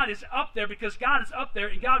sovereignty of God is up there because God is up there,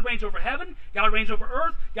 and God reigns over heaven, God reigns over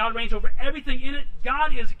earth, God reigns over everything in it.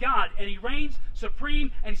 God is God, and He reigns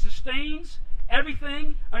supreme, and He sustains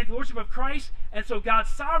everything underneath the lordship of Christ. And so God's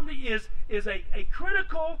sovereignty is a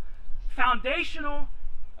critical, foundational,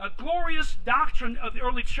 glorious doctrine of the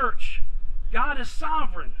early church. God is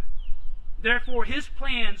sovereign. Therefore, His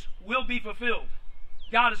plans will be fulfilled.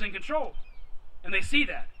 God is in control. And they see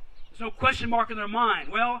that. There's no question mark in their mind.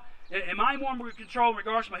 Well, am I more in control in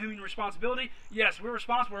regards to my human responsibility? Yes, we're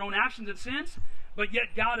responsible for our own actions and sins, but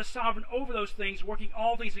yet God is sovereign over those things, working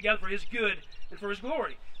all things together for His good and for His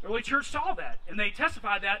glory. The early church saw that, and they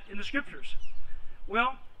testified that in the Scriptures.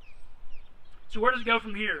 Well, so where does it go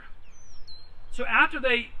from here? So after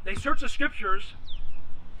they search the Scriptures,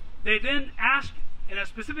 they then ask in a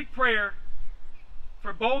specific prayer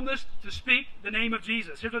for boldness to speak the name of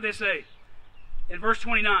Jesus. Here's what they say in verse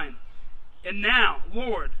 29. And now,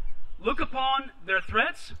 Lord, look upon their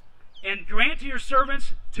threats and grant to your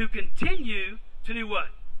servants to continue to do what?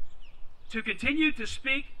 To continue to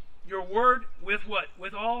speak your word with what?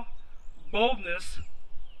 With all boldness.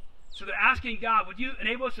 So they're asking God, would you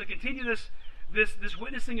enable us to continue this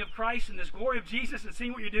witnessing of Christ and this glory of Jesus and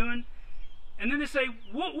seeing what you're doing? And then they say,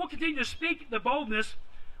 we'll continue to speak the boldness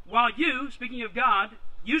while you, speaking of God,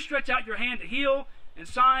 you stretch out your hand to heal, and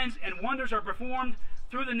signs and wonders are performed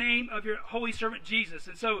through the name of your holy servant Jesus.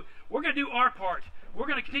 And so we're going to do our part. We're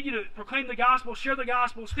going to continue to proclaim the gospel, share the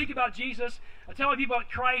gospel, speak about Jesus, tell people about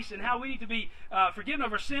Christ and how we need to be forgiven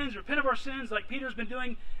of our sins, repent of our sins like Peter's been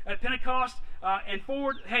doing at Pentecost, and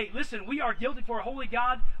forward. Hey, listen, we are guilty for a holy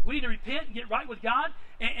God. We need to repent and get right with God.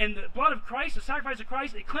 And the blood of Christ, the sacrifice of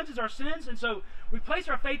Christ, it cleanses our sins. And so we place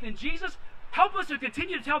our faith in Jesus. Help us to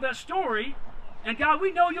continue to tell that story. And God,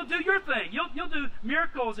 we know you'll do your thing. You'll do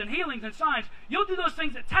miracles and healings and signs. You'll do those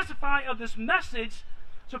things that testify of this message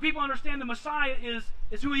so people understand the Messiah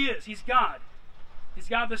is who He is. He's God. He's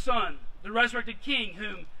God the Son, the resurrected King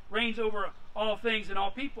whom reigns over all things and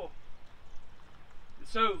all people. And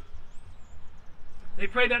so they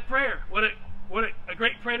pray that prayer. What a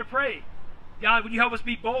great prayer to pray. God, would you help us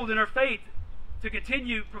be bold in our faith to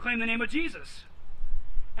continue proclaiming the name of Jesus?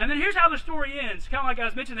 And then here's how the story ends. Kind of like I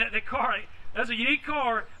was mentioning that car. That's a unique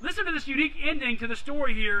car. Listen to this unique ending to the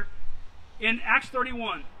story here in Acts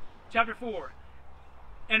 31, chapter 4.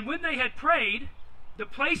 And when they had prayed, the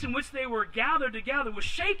place in which they were gathered together was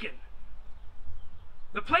shaken.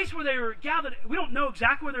 The place where they were gathered, we don't know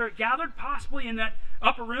exactly where they were gathered, possibly in that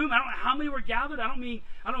upper room. I don't know how many were gathered. I don't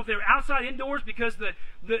know if they were outside, indoors, because the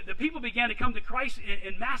people began to come to Christ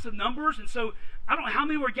in massive numbers. And so I don't know how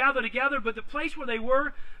many were gathered together, but the place where they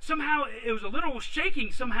were, somehow it was a literal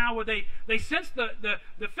shaking somehow where they sensed the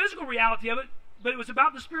physical reality of it, but it was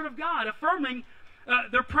about the Spirit of God affirming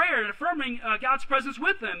their prayer and affirming God's presence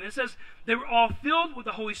with them. And it says they were all filled with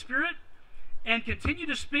the Holy Spirit and continued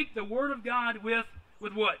to speak the word of God with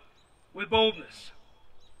what? With boldness.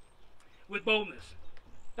 With boldness.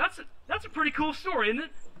 That's a pretty cool story, isn't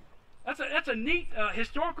it? That's a neat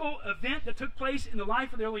historical event that took place in the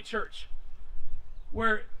life of the early church,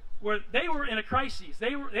 where they were in a crisis,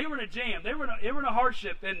 they were in a jam, they were in a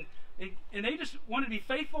hardship, and they just wanted to be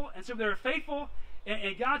faithful, and so they were faithful,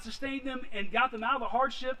 and God sustained them and got them out of the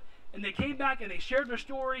hardship, and they came back and they shared their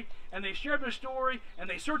story, and they shared their story, and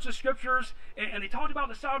they searched the scriptures, and they talked about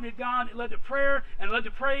the sovereignty of God. It led to prayer, and it led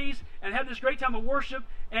to praise, and had this great time of worship.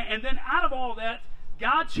 And then out of all that,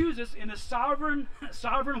 God chooses in His sovereign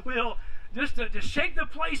will just to shake the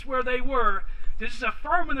place where they were, to just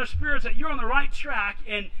affirm in their spirits that you're on the right track,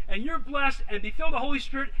 and you're blessed, and be filled with the Holy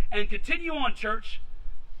Spirit, and continue on, church.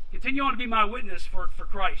 Continue on to be my witness for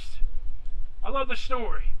Christ. I love the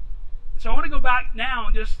story. So I want to go back now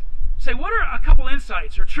and just say, what are a couple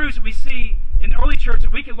insights or truths that we see in the early church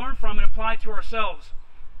that we can learn from and apply to ourselves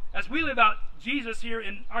as we live out Jesus here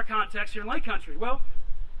in our context here in Lake Country? Well,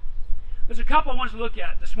 there's a couple I want us to look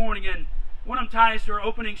at this morning, and one of them ties to our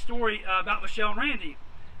opening story about Michelle and Randy.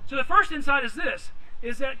 So the first insight is this,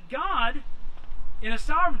 is that God, in His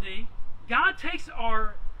sovereignty, God takes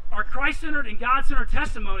our Christ-centered and God-centered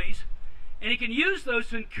testimonies, and He can use those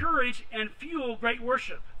to encourage and fuel great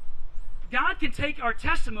worship. God can take our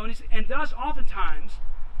testimonies, and does oftentimes,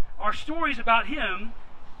 our stories about Him,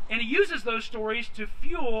 and He uses those stories to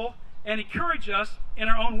fuel and encourage us in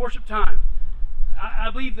our own worship time. I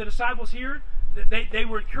believe the disciples here, that they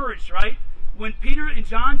were encouraged, right? When Peter and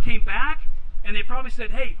John came back, and they probably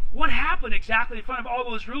said, hey, what happened exactly in front of all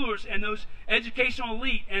those rulers and those educational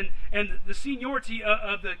elite and the seniority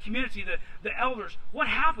of the community, the elders? What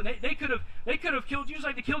happened? They could have killed you just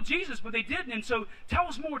like they killed Jesus, but they didn't. And so tell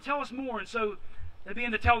us more. And so they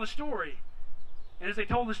began to tell the story. And as they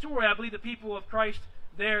told the story, I believe the people of Christ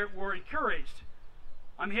there were encouraged.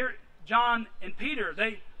 I'm here, John and Peter,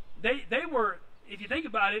 they were, if you think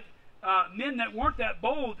about it, men that weren't that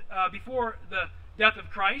bold before the death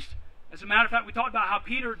of Christ. As a matter of fact, we talked about how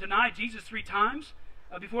Peter denied Jesus 3 times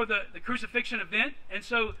before the crucifixion event, and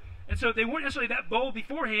so they weren't necessarily that bold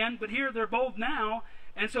beforehand, but here they're bold now,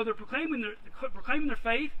 and so they're proclaiming their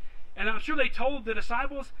faith. And I'm sure they told the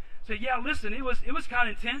disciples, say, yeah, listen, it was kind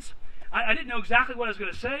of intense. I didn't know exactly what I was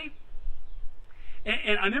going to say.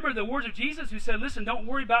 And I remember the words of Jesus, who said, listen, don't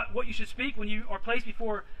worry about what you should speak when you are placed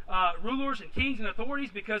before rulers and kings and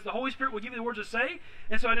authorities, because the Holy Spirit will give you the words to say.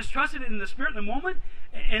 And so I just trusted in the Spirit in the moment.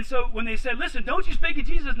 And so when they said, listen, don't you speak in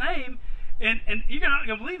Jesus' name, and you're not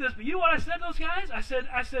going to believe this, but you know what I said to those guys? I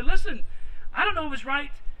said, listen, I don't know if it's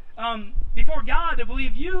right before God to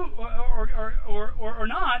believe you or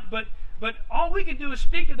not, but all we can do is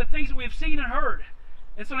speak of the things that we have seen and heard.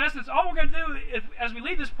 And so in essence, all we're going to do as we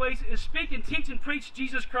leave this place is speak and teach and preach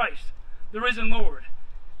Jesus Christ, the risen Lord.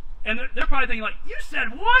 And they're probably thinking like, you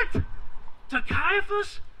said what? To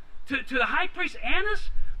Caiaphas? To the high priest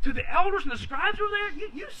Annas? To the elders and the scribes over there?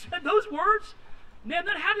 You said those words? Man,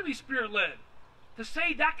 that had to be Spirit-led. To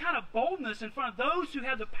say that kind of boldness in front of those who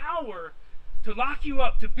had the power to lock you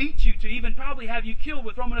up, to beat you, to even probably have you killed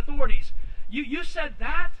with Roman authorities. You said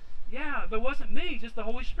that? Yeah, but it wasn't me, just the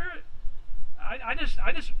Holy Spirit. I just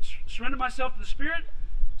surrendered myself to the Spirit,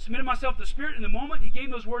 submitted myself to the Spirit in the moment. He gave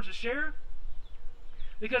me those words to share,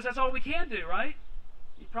 because that's all we can do, right?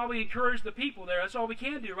 He probably encouraged the people there. That's all we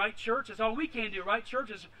can do, right, church? That's all we can do, right,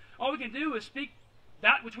 church? All we can do is speak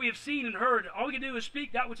that which we have seen and heard. All we can do is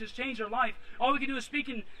speak that which has changed our life. All we can do is speak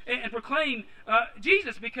and proclaim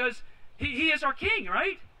Jesus, because He is our King,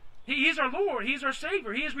 right? He is our Lord. He is our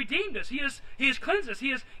Savior. He has redeemed us. He has cleansed us.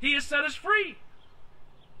 He has set us free.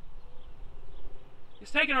 He's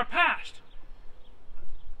taken our past,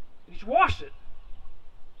 and He's washed it.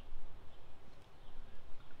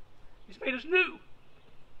 He's made us new.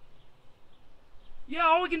 Yeah,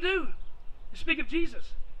 all we can do is speak of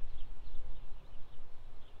Jesus.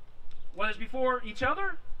 Whether it's before each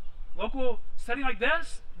other, local setting like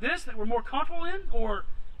this that we're more comfortable in, or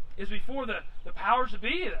is before the powers to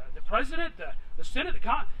be, the president, the Senate,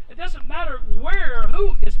 it doesn't matter where,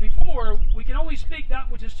 who it's before. We can only speak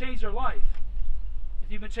that which has changed our life.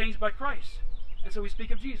 If you've been changed by Christ. And so we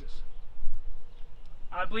speak of Jesus.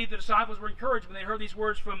 I believe the disciples were encouraged when they heard these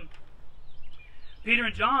words from Peter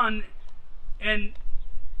and John, and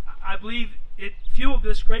I believe it fueled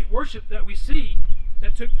this great worship that we see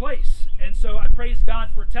that took place. And so I praise God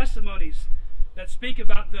for testimonies that speak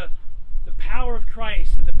about the power of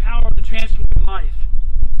Christ and the power of the transformed life.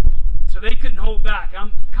 So they couldn't hold back.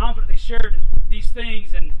 I'm confident they shared these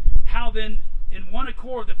things, and how then in one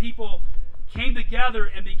accord the people came together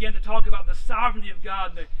and began to talk about the sovereignty of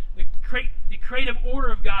God, the creative order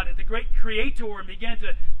of God, and the great Creator, and began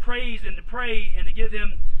to praise and to pray and to give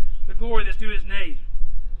Him the glory that's due His name.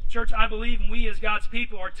 Church, I believe when we as God's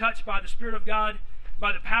people are touched by the Spirit of God,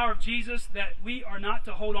 by the power of Jesus, that we are not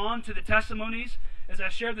to hold on to the testimonies, as I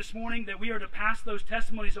shared this morning, that we are to pass those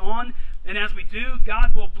testimonies on, and as we do,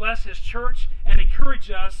 God will bless His church and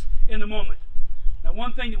encourage us in the moment. Now,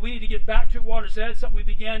 one thing that we need to get back to at Water's Edge, something we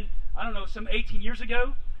began, I don't know, some 18 years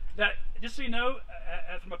ago, that, just so you know,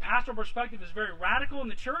 from a pastoral perspective, is very radical in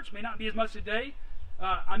the church. May not be as much today.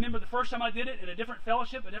 I remember the first time I did it in a different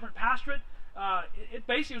fellowship, a different pastorate. It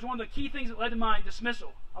basically was one of the key things that led to my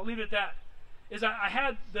dismissal. I'll leave it at that. Is I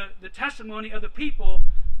had the testimony of the people,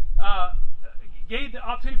 gave the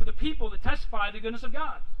opportunity for the people to testify the goodness of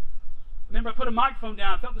God. Remember, I put a microphone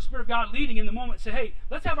down, felt the Spirit of God leading in the moment, say, hey,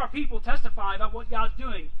 let's have our people testify about what God's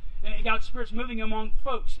doing. And God's Spirit's moving among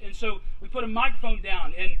folks. And so we put a microphone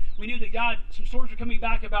down, and we knew that God, some stories were coming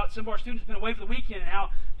back about some of our students been away for the weekend and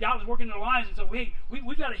how God was working in their lives. And so, hey,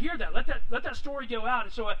 we've got to hear that. Let that story go out.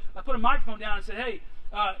 And so I put a microphone down and said, hey,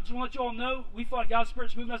 just want to let you all know, we thought God's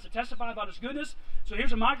Spirit's moving us to testify about His goodness. So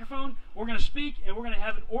here's a microphone. We're going to speak, and we're going to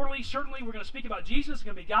have it orderly. Certainly, we're going to speak about Jesus. It's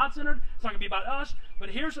going to be God-centered. It's not going to be about us. But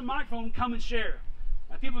here's a microphone. Come and share.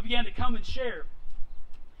 And people began to come and share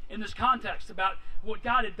in this context about what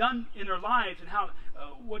God had done in their lives and how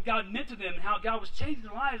what God meant to them and how God was changing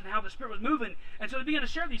their lives and how the Spirit was moving. And so they began to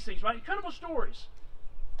share these things, right? Incredible stories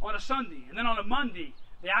on a Sunday. And then on a Monday,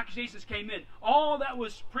 the accusations came in. All that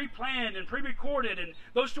was pre-planned and pre-recorded, and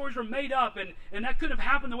those stories were made up, and that couldn't have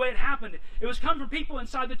happened the way it happened. It was coming from people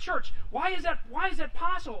inside the church. Why is that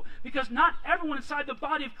possible? Because not everyone inside the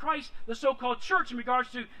body of Christ, the so-called church in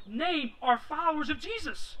regards to name, are followers of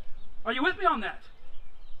Jesus. Are you with me on that?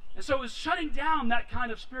 And so it was shutting down that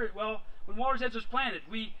kind of spirit. Well, when Water's Edge was planted,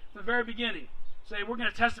 we, from the very beginning, say we're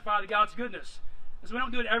going to testify to God's goodness. And so we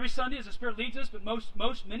don't do it every Sunday as the Spirit leads us, but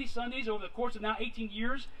many Sundays over the course of now 18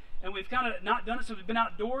 years, and we've kind of not done it since we've been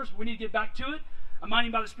outdoors. We need to get back to it. I'm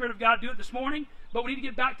minding by the Spirit of God to do it this morning, but we need to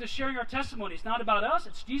get back to sharing our testimony. It's not about us.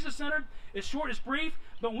 It's Jesus-centered. It's short. It's brief.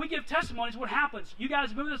 But when we give testimonies, what happens? You guys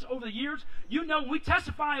have been with us over the years. You know when we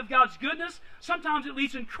testify of God's goodness, sometimes it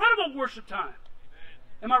leads to incredible worship time.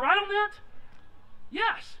 Am I right on that?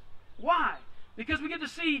 Yes. Why? Because we get to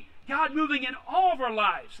see God moving in all of our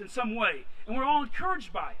lives in some way, and we're all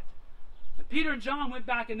encouraged by it. And Peter and John went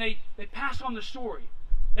back and they passed on the story.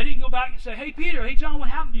 They didn't go back and say, hey, Peter, hey, John, what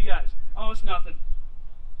happened to you guys? Oh, it's nothing.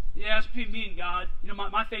 Yeah, it's between me and God. You know,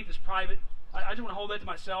 my faith is private. I just want to hold that to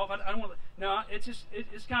myself. I don't want to. No, it's just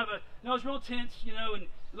it's kind of it's real tense, you know, and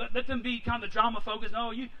let them be kind of the drama focused.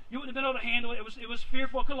 No, you wouldn't have been able to handle it. It was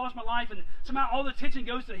fearful. I could have lost my life, and somehow all the attention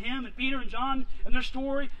goes to him and Peter and John and their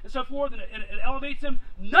story and so forth, and it elevates them.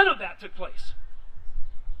 None of that took place.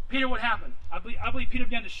 Peter, what happened? I believe Peter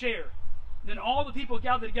began to share. Then all the people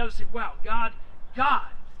gathered together and said, "Wow, God,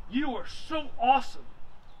 you are so awesome.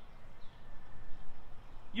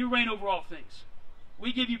 You reign over all things.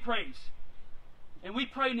 We give you praise." And we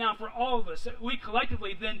pray now for all of us that we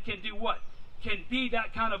collectively then can do what? Can be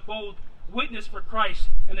that kind of bold witness for Christ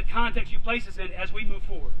in the context you place us in as we move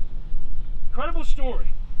forward. Incredible story.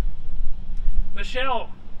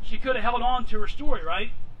 Michelle, she could have held on to her story,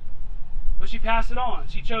 right? But she passed it on.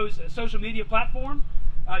 She chose a social media platform.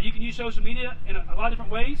 You can use social media in a lot of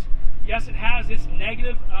different ways. Yes, it has its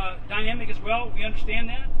negative dynamic as well. We understand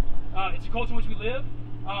that. It's a culture in which we live.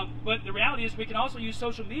 But the reality is we can also use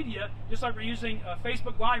social media, just like we're using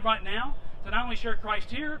Facebook Live right now, to not only share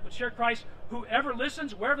Christ here, but share Christ whoever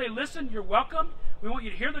listens, wherever they listen, you're welcome. We want you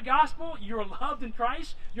to hear the gospel. You're loved in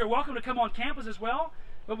Christ. You're welcome to come on campus as well.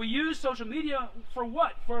 But we use social media for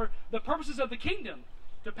what? For the purposes of the kingdom,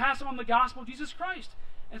 to pass on the gospel of Jesus Christ.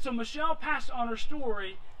 And so Michelle passed on her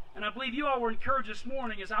story, and I believe you all were encouraged this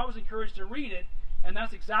morning as I was encouraged to read it, and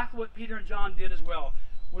that's exactly what Peter and John did as well.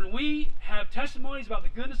 When we have testimonies about the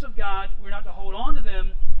goodness of God, we're not to hold on to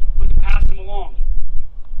them, but to pass them along.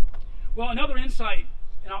 Well, another insight,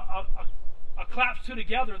 and I'll collapse two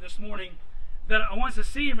together this morning, that I want us to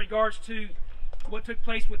see in regards to what took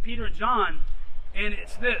place with Peter and John, and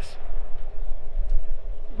it's this.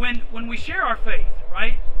 When we share our faith,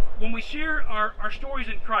 right? When we share our stories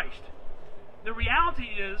in Christ, the reality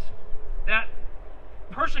is that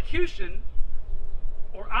persecution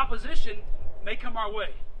or opposition may come our way.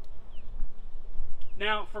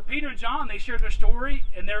 Now, for Peter and John, they shared their story,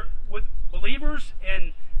 and they're with believers,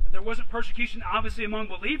 and there wasn't persecution, obviously, among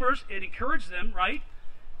believers. It encouraged them, right?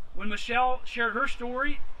 When Michelle shared her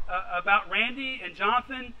story about Randy and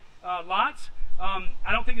Jonathan Lotz,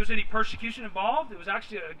 I don't think there was any persecution involved. It was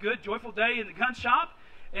actually a good, joyful day in the gun shop,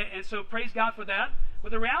 and so praise God for that.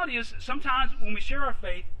 But the reality is, sometimes when we share our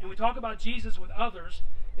faith and we talk about Jesus with others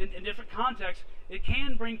in different contexts, it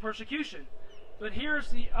can bring persecution. But here's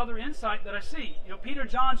the other insight that I see. You know, Peter and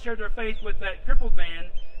John shared their faith with that crippled man,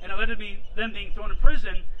 and it led to them being thrown in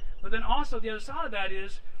prison. But then also the other side of that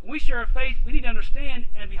is, when we share our faith, we need to understand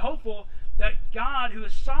and be hopeful that God, who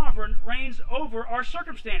is sovereign, reigns over our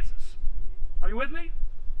circumstances. Are you with me?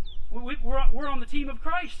 We're on the team of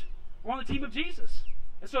Christ. We're on the team of Jesus.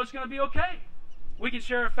 And so it's going to be okay. we can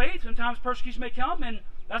share our faith. Sometimes persecution may come, and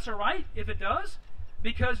that's all right if it does,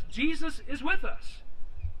 because Jesus is with us.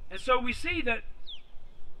 And so we see that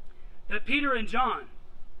Peter and John,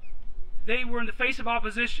 they were in the face of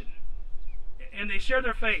opposition, and they shared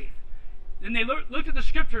their faith. Then they looked at the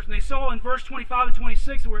scriptures, and they saw in verse 25 and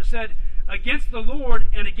 26 where it said, against the Lord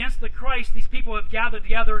and against the Christ, these people have gathered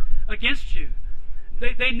together against you.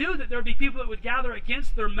 They knew that there would be people that would gather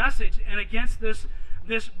against their message and against this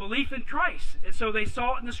belief in Christ. And so they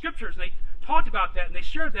saw it in the scriptures. They talked about that, and they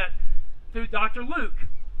shared that through Dr. Luke.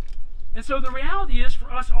 And so the reality is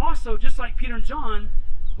for us also, just like Peter and John,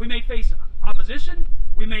 we may face opposition,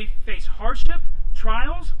 we may face hardship,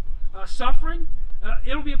 trials, suffering.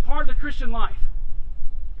 It'll be a part of the Christian life.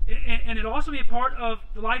 And it'll also be a part of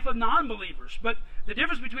the life of non-believers. But the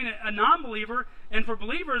difference between a non-believer and for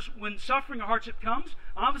believers, when suffering or hardship comes,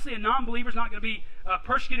 obviously a non-believer is not going to be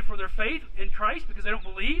persecuted for their faith in Christ because they don't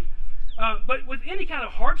believe. But with any kind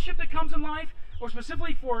of hardship that comes in life, or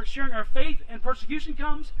specifically for sharing our faith and persecution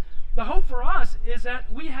comes, the hope for us is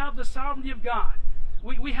that we have the sovereignty of God.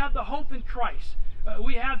 We have the hope in Christ.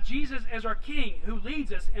 We have Jesus as our King who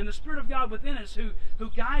leads us, and the Spirit of God within us who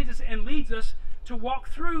guides us and leads us to walk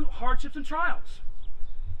through hardships and trials.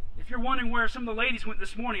 If you're wondering where some of the ladies went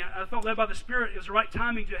this morning, I felt led by the Spirit. It was the right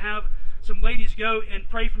timing to have some ladies go and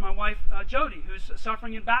pray for my wife, Jody, who's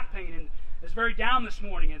suffering in back pain and is very down this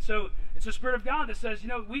morning. And so it's the Spirit of God that says,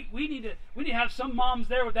 we need to have some moms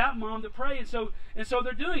there with that mom to pray. And so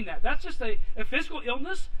they're doing that. That's just a physical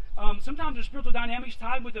illness. Sometimes there's spiritual dynamics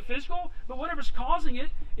tied with the physical, but whatever's causing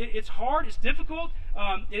it, it's hard, it's difficult,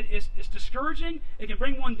 it's discouraging, it can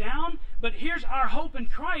bring one down. But here's our hope in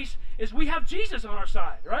Christ, is we have Jesus on our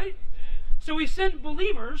side, right? So we send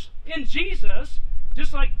believers in Jesus,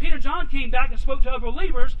 just like Peter and John came back and spoke to other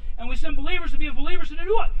believers, and we send believers to be believers to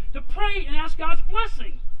do what? To pray and ask God's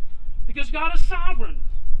blessing, because God is sovereign.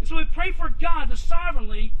 And so we pray for God to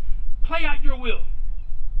sovereignly play out your will,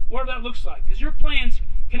 whatever that looks like, because your plans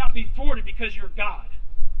cannot be thwarted because you're God.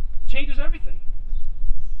 It changes everything.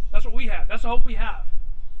 That's what we have. That's the hope we have.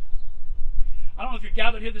 I don't know if you're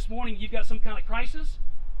gathered here this morning, you've got some kind of crisis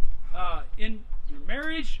in your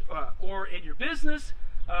marriage or in your business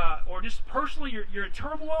or just personally you're in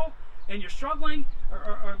turmoil and you're struggling,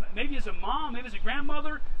 or maybe as a mom, maybe as a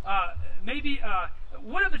grandmother, maybe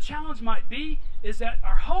whatever the challenge might be, is that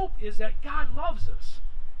our hope is that God loves us.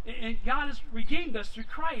 And God has redeemed us through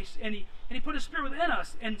Christ, and He put His Spirit within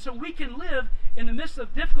us. And so we can live in the midst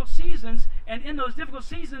of difficult seasons, and in those difficult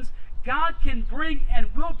seasons, God can bring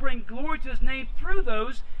and will bring glory to His name through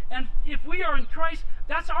those. And if we are in Christ,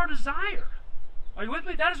 that's our desire. Are you with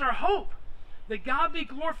me? That is our hope, that God be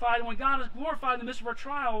glorified, and when God is glorified in the midst of our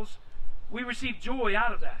trials, we receive joy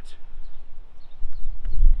out of that.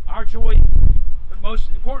 Our joy, but most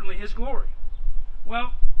importantly, His glory.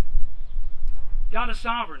 Well, God is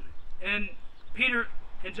sovereign, and Peter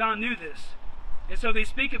and John knew this. And so they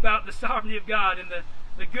speak about the sovereignty of God and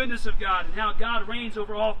the goodness of God and how God reigns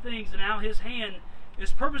over all things and how His hand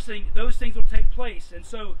is purposing those things will take place. And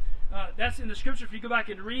so that's in the scripture. If you go back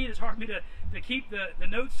and read, it's hard for me to keep the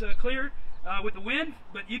notes clear with the wind,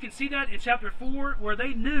 but you can see that in chapter 4 where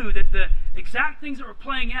they knew that the exact things that were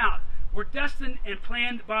playing out were destined and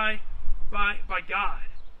planned by God.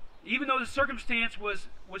 Even though the circumstance was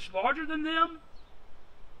larger than them,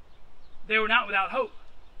 they were not without hope.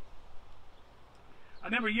 I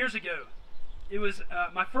remember years ago, it was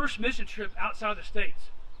my first mission trip outside the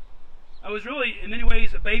States. I was really, in many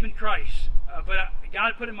ways, a babe in Christ. But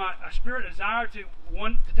God put in my spirit a desire to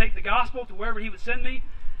take the gospel to wherever He would send me.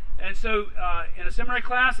 And so in a seminary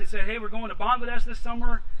class, they said, hey, we're going to Bangladesh this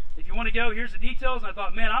summer. If you want to go, here's the details. And I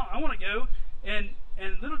thought, man, I want to go. And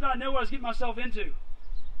little did I know what I was getting myself into.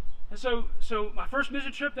 And so my first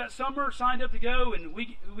mission trip that summer, signed up to go, and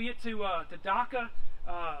we get to Dhaka,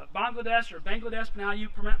 Bangladesh, or Bangladesh, how you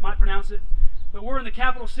might pronounce it. But we're in the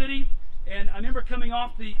capital city, and I remember coming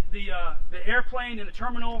off the airplane in the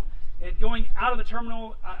terminal and going out of the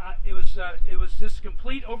terminal. It was just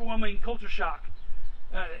complete, overwhelming culture shock.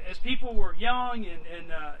 As people were yelling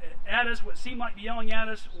and at us, what seemed like yelling at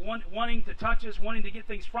us, wanting to touch us, wanting to get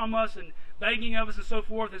things from us, and begging of us, and so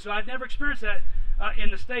forth. And so I'd never experienced that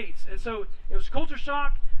in the States. And so it was culture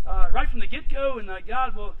shock right from the get-go. And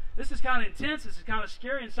God, well, this is kind of intense. This is kind of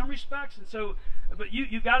scary in some respects. And so, but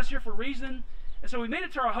you got us here for a reason. And so we made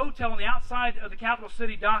it to our hotel on the outside of the capital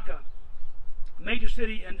city, Dhaka, a major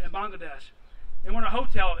city in Bangladesh. And we're in a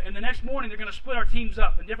hotel. And the next morning, they're going to split our teams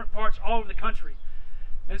up in different parts all over the country.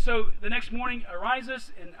 And so the next morning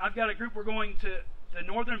arises, and I've got a group. We're going to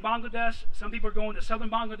northern Bangladesh. Some people are going to southern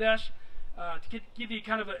Bangladesh. give you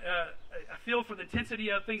kind of a feel for the intensity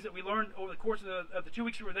of things that we learned over the course of the 2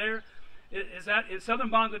 weeks we were there, is that in southern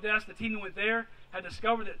Bangladesh, the team that went there had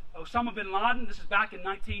discovered that Osama bin Laden, this is back in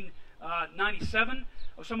 1997,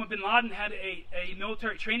 Osama bin Laden had a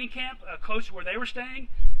military training camp close to where they were staying,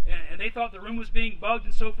 and they thought the room was being bugged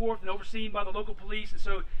and so forth and overseen by the local police, and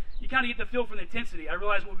so you kind of get the feel for the intensity. I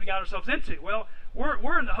realized what we got ourselves into. Well,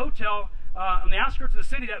 we're in the hotel on the outskirts of the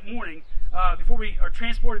city that morning before we are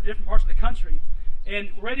transported to different parts of the country, and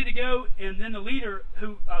we're ready to go, and then the leader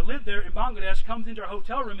who lived there in Bangladesh comes into our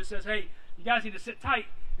hotel room and says, hey, you guys need to sit tight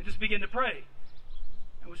and just begin to pray.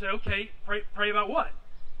 And we said, okay, pray about what?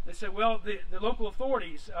 They said, well, the local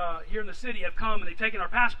authorities here in the city have come and they've taken our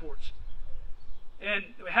passports. And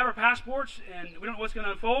we have our passports and we don't know what's going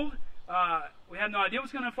to unfold. We have no idea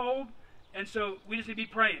what's going to unfold. And so we just need to be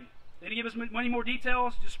praying. They didn't give us many more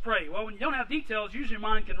details, just pray. Well, when you don't have details, usually your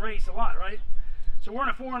mind can race a lot, right? So we're in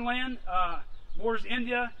a foreign land, borders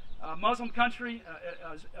India, a Muslim country,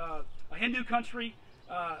 a Hindu country.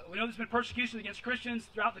 We know there's been persecution against Christians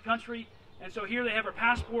throughout the country. And so here they have our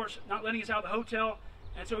passports, not letting us out of the hotel.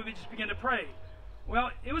 And so we just begin to pray.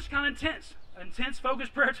 Well, it was kind of intense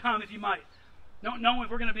focused prayer time, if you might. Don't know if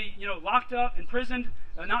we're going to be, locked up, imprisoned,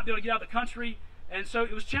 not be able to get out of the country. And so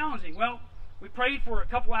it was challenging. Well, we prayed for a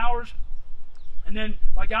couple hours, and then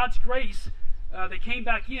by God's grace, they came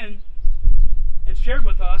back in and shared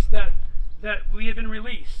with us that we had been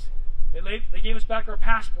released. They gave us back our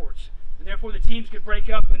passports, and therefore the teams could break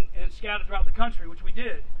up and scatter throughout the country, which we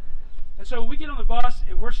did. And so we get on the bus,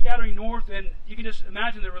 and we're scattering north, and you can just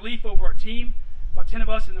imagine the relief over our team. About 10 of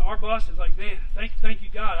us in our bus. It's like, man, thank you,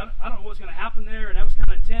 God. I don't know what's going to happen there, and that was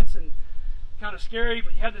kind of intense and kind of scary,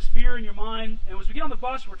 but you had this fear in your mind. And as we get on the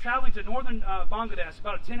bus, we're traveling to northern Bangladesh,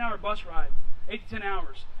 about a 10-hour bus ride, 8 to 10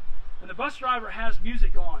 hours. And the bus driver has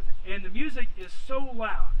music on, and the music is so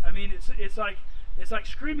loud. I mean, it's like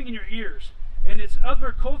screaming in your ears. And it's of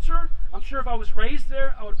their culture. I'm sure if I was raised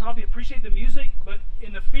there, I would probably appreciate the music, but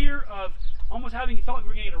in the fear of almost having felt like we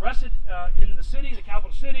were going to get arrested in the city, the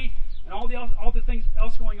capital city, and all the things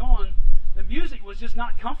else going on, the music was just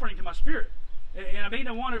not comforting to my spirit. And I began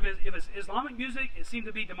to wonder if it's Islamic music. It seemed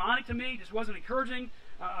to be demonic to me. It just wasn't encouraging.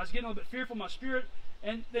 I was getting a little bit fearful in my spirit.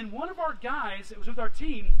 And then one of our guys that was with our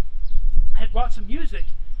team had brought some music,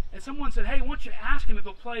 and someone said, hey, why don't you ask him if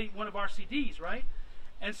he'll play one of our CDs, right?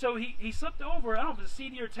 And so he slipped over, I don't know if it was a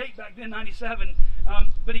CD or tape back then, 97,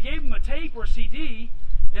 but he gave him a tape or a CD,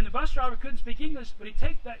 and the bus driver couldn't speak English, but he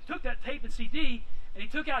took that tape and CD, and he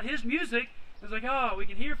took out his music, and was like, oh, we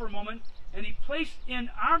can hear for a moment, and he placed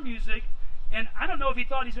in our music, and I don't know if he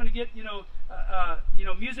thought he's going to get,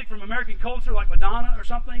 music from American culture like Madonna or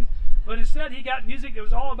something, but instead he got music that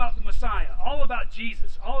was all about the Messiah, all about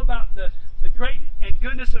Jesus, all about the great and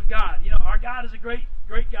goodness of God. Our God is a great,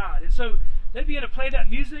 great God. And so they began to play that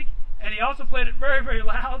music, and he also played it very, very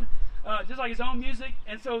loud, just like his own music.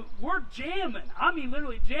 And so we're jamming. I mean,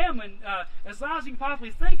 literally jamming as loud as you can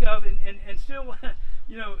possibly think of, and still,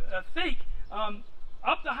 think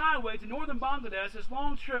up the highway to northern Bangladesh. This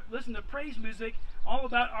long trip, listen to praise music, all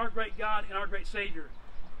about our great God and our great Savior.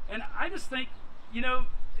 And I just think,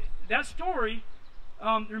 that story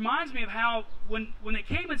reminds me of how when they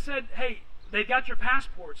came and said, hey, they've got your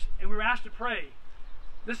passports, and we were asked to pray.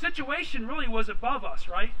 The situation really was above us,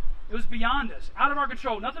 right? It was beyond us, out of our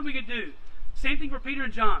control, nothing we could do. Same thing for Peter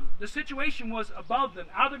and John. The situation was above them,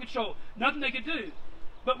 out of their control, nothing they could do.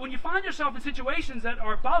 But when you find yourself in situations that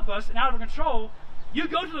are above us and out of our control, you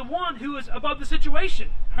go to the one who is above the situation,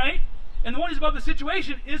 right? And the one who's above the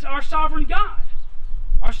situation is our sovereign God.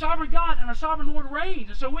 Our sovereign God and our sovereign Lord reigns.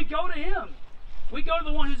 And so we go to him. We go to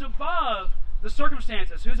the one who's above the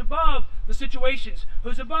circumstances, who's above the situations,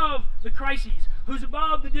 who's above the crises, who's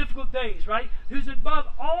above the difficult days, right? Who's above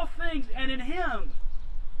all things, and in him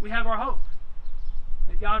we have our hope.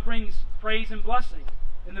 And God brings praise and blessing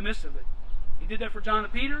in the midst of it. He did that for John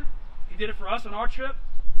and Peter. He did it for us on our trip.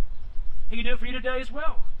 He can do it for you today as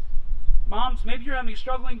well. Moms, maybe you're having a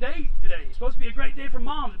struggling day today. It's supposed to be a great day for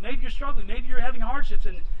moms. Maybe you're struggling. Maybe you're having hardships,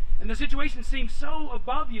 and the situation seems so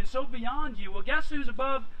above you and so beyond you. Well, guess who's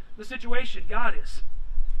above the situation? God is.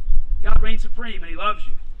 God reigns supreme, and he loves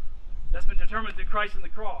you. That's been determined through Christ and the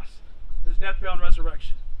cross, his death, burial, and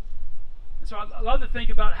resurrection. And so I love to think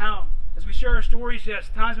about how, as we share our stories, yes,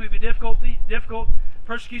 times may be difficult,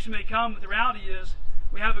 persecution may come, but the reality is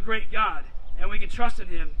we have a great God, and we can trust in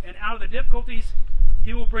him. And out of the difficulties,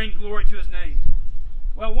 he will bring glory to his name.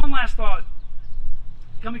 Well, one last thought,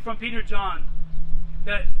 coming from Peter and John,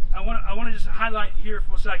 that I want to just highlight here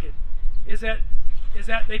for a second, is that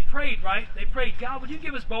they prayed, right? They prayed, God, would you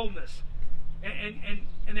give us boldness?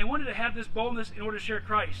 And they wanted to have this boldness in order to share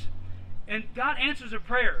Christ. And God answers their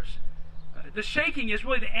prayers. The shaking is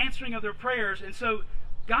really the answering of their prayers. And so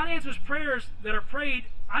God answers prayers that are prayed,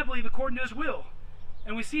 I believe, according to His will.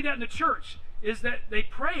 And we see that in the church, is that they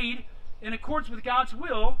prayed in accordance with God's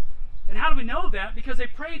will. And how do we know that? Because they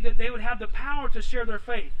prayed that they would have the power to share their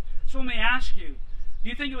faith. So let me ask you, do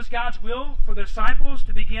you think it was God's will for the disciples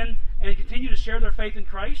to begin and continue to share their faith in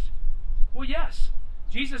Christ? Well, yes.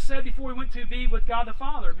 Jesus said before He went to be with God the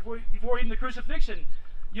Father, before even the crucifixion,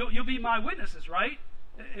 you'll be my witnesses, right?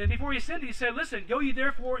 And before He ascended, He said, listen, go ye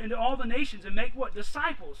therefore into all the nations and make what?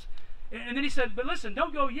 Disciples. And then He said, but listen,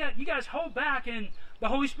 don't go yet. You guys hold back, and the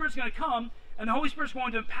Holy Spirit's going to come, and the Holy Spirit's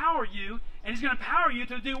going to empower you, and He's going to empower you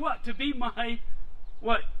to do what? To be my,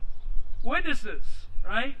 what? Witnesses,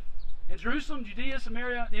 right? In Jerusalem, Judea,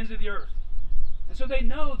 Samaria, the ends of the earth. And so they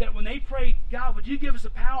know that when they pray, God, would you give us the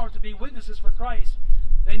power to be witnesses for Christ?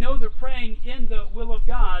 They know they're praying in the will of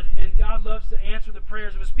God, and God loves to answer the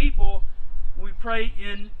prayers of His people when we pray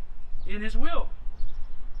in His will.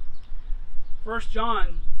 1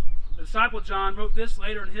 John, the disciple John, wrote this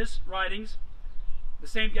later in his writings. The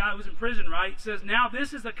same guy who was in prison, right? Says, now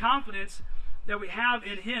this is the confidence that we have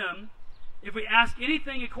in Him. If we ask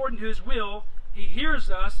anything according to His will, He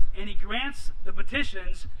hears us, and He grants the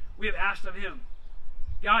petitions we have asked of Him.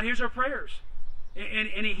 God hears our prayers,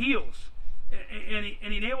 and He heals, and He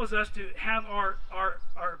enables us to have our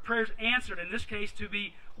prayers answered, in this case, to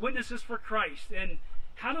be witnesses for Christ. And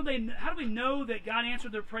how do we know that God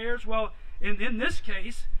answered their prayers? Well, in this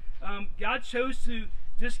case, God chose to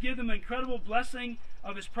just give them an incredible blessing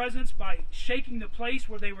of His presence by shaking the place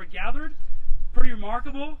where they were gathered. Pretty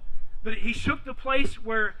remarkable. But He shook the place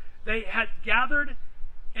where they had gathered,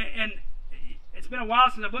 and it's been a while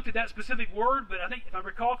since I've looked at that specific word, but I think if I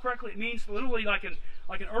recall correctly, it means literally like an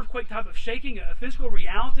earthquake type of shaking, a physical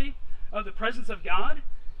reality of the presence of God.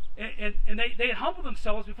 And they had humbled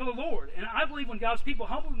themselves before the Lord. And I believe when God's people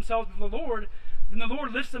humble themselves before the Lord, then the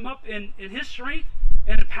Lord lifts them up in His strength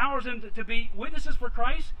and empowers them to be witnesses for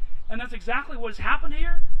Christ. And that's exactly what has happened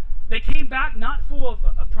here. They came back not full of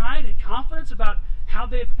pride and confidence about how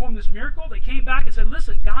they had performed this miracle. They came back and said,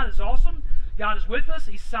 listen, God is awesome. God is with us.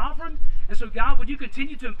 He's sovereign. And so, God, would you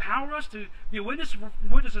continue to empower us to be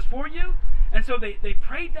witnesses for you? And so they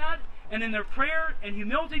prayed that, and in their prayer and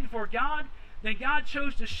humility before God, then God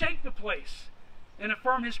chose to shake the place and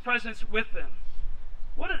affirm His presence with them.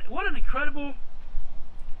 What an incredible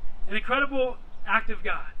act of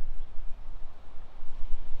God.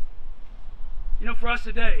 You know, for us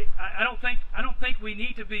today, I don't think we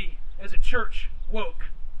need to be, as a church, woke.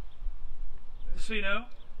 Just so you know.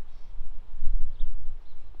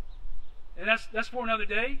 And that's for another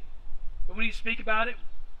day. But we need to speak about it.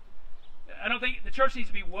 I don't think the church needs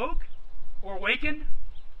to be woke or awakened.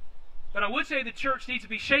 But I would say the church needs to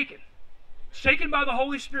be shaken. Shaken by the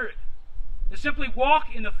Holy Spirit. To simply walk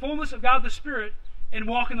in the fullness of God the Spirit and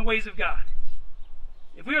walk in the ways of God.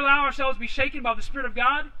 If we allow ourselves to be shaken by the Spirit of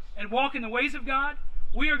God and walk in the ways of God,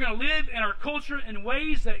 we are going to live in our culture in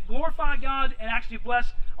ways that glorify God and actually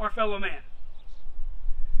bless our fellow man.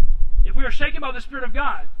 If we are shaken by the Spirit of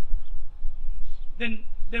God, then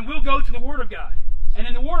we'll go to the Word of God. And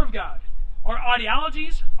in the Word of God, our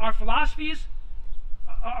ideologies, our philosophies,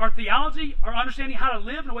 our theology, our understanding how to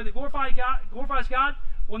live in a way that glorifies God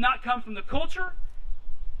will not come from the culture.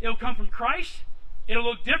 It'll come from Christ. It'll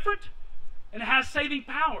look different, and it has saving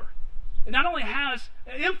power. It not only has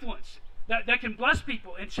influence that can bless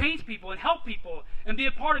people and change people and help people and be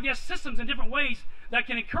a part of, yes, systems in different ways that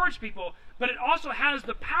can encourage people, but it also has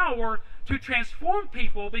the power to transform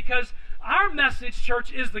people, because our message,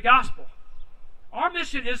 church, is the gospel. Our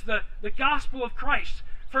mission is the gospel of Christ,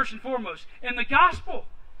 first and foremost. And the gospel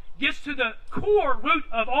gets to the core root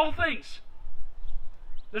of all things.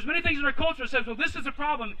 There's many things in our culture that says, well, this is a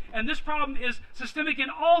problem, and this problem is systemic in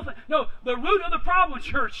all things. No, the root of the problem,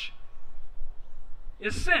 church,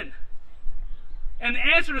 is sin. And the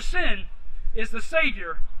answer to sin is the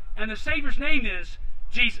Savior, and the Savior's name is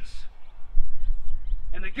Jesus.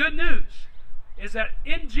 And the good news is that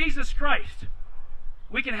in Jesus Christ,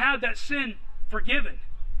 we can have that sin forgiven,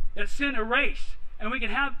 that sin erased, and we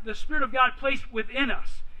can have the Spirit of God placed within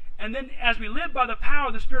us. And then as we live by the power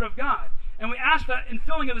of the Spirit of God, and we ask for that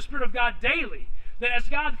infilling of the Spirit of God daily, that as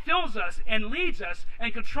God fills us and leads us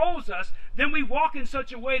and controls us, then we walk in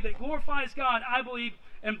such a way that glorifies God, I believe,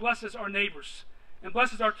 and blesses our neighbors, and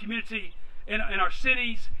blesses our community, in our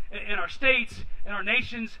cities, in our states, in our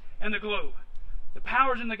nations, and the globe. The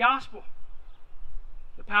power is in the gospel.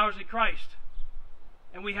 The power is in Christ.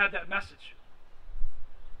 And we have that message.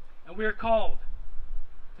 And we are called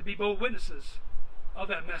to be bold witnesses of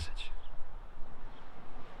that message.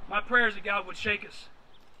 My prayer is that God would shake us.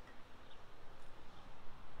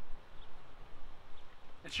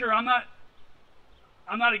 And sure, I'm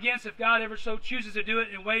not against if God ever so chooses to do it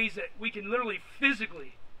in ways that we can literally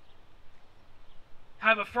physically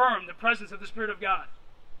have affirmed the presence of the Spirit of God.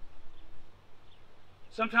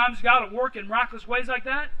 Sometimes God will work in miraculous ways like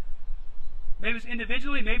that. Maybe it's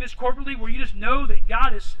individually, maybe it's corporately, where you just know that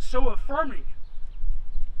God is so affirming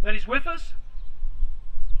that He's with us.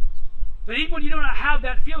 But even when you don't have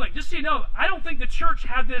that feeling, just so you know, I don't think the church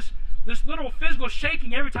had this little physical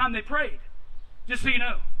shaking every time they prayed. Just so you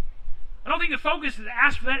know. I don't think the focus is to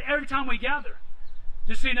ask for that every time we gather.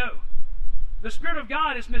 Just so you know. The Spirit of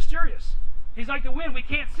God is mysterious. He's like the wind. We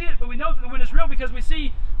can't see it, but we know that the wind is real because we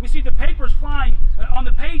see the papers flying on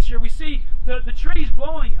the page here. We see the trees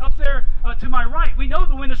blowing up there to my right. We know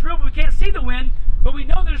the wind is real, but we can't see the wind. But we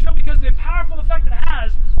know that it's real because of the powerful effect it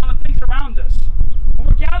has on the things around us. And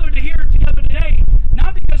we're gathered here together today,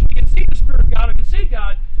 not because we can see the Spirit of God or can see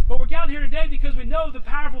God, but we're gathered here today because we know the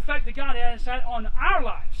powerful effect that God has had on our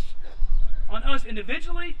lives, on us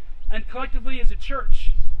individually and collectively as a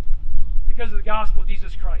church, because of the gospel of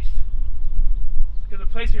Jesus Christ. Because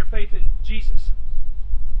of placing your faith in Jesus,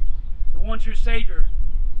 the one true Savior,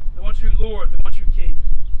 the one true Lord, the one true King.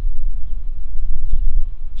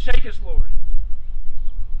 Shake us, Lord,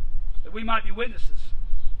 that we might be witnesses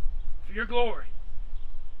for your glory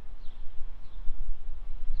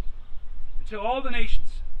until all the nations,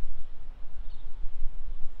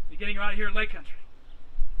 beginning right here in Lake Country,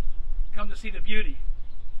 come to see the beauty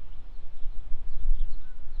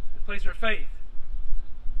and place their faith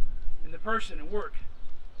in the person and work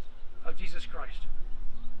of Jesus Christ.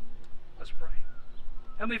 Let's pray.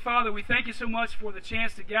 Heavenly Father, we thank you so much for the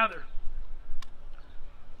chance to gather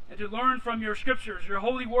and to learn from your scriptures, your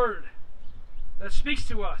holy word that speaks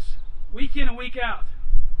to us week in and week out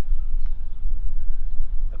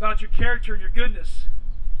about your character and your goodness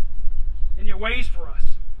and your ways for us.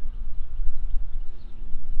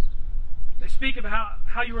 They speak about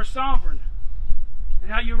how you are sovereign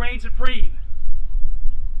and how you reign supreme.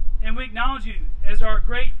 And we acknowledge you as our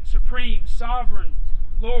great, supreme, sovereign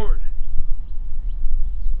Lord.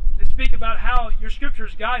 They speak about how your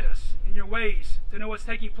scriptures guide us in your ways to know what's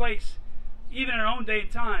taking place, even in our own day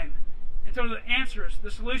and time, and to know the answers,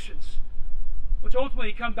 the solutions, which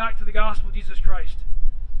ultimately come back to the gospel of Jesus Christ.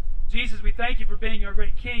 Jesus, we thank you for being our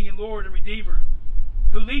great King and Lord and Redeemer,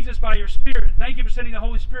 who leads us by your Spirit. Thank you for sending the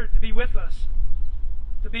Holy Spirit to be with us,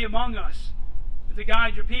 to be among us, and to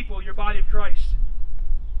guide your people, your body of Christ.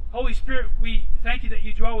 Holy Spirit, we thank you that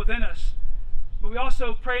you dwell within us, but we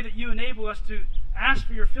also pray that you enable us to ask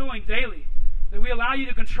for your filling daily, that we allow you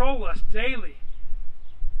to control us daily,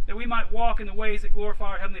 that we might walk in the ways that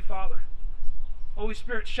glorify our Heavenly Father. Holy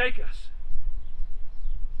Spirit, shake us.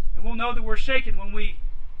 And we'll know that we're shaken when we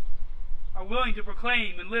are willing to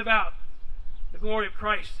proclaim and live out the glory of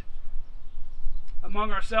Christ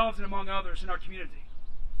among ourselves and among others in our community.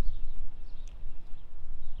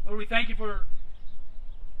 Lord, we thank you for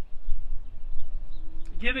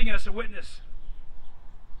giving us a witness.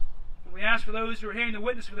 And we ask for those who are hearing the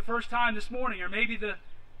witness for the first time this morning, or maybe the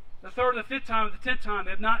third or the fifth time or the 10th time,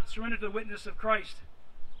 they have not surrendered to the witness of Christ,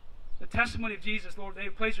 the testimony of Jesus, Lord. They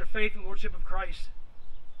have placed their faith in the Lordship of Christ.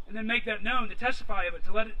 And then make that known, to testify of it,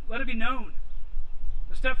 to let it be known.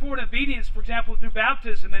 To step forward in obedience, for example, through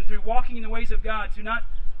baptism and through walking in the ways of God, to not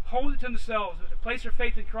hold it to themselves, but to place their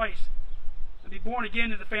faith in Christ and be born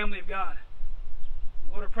again in the family of God.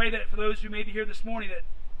 Lord, I pray that for those who may be here this morning that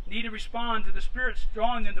need to respond to the Spirit's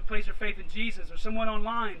drawing them to place their faith in Jesus, or someone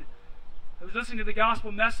online who's listening to the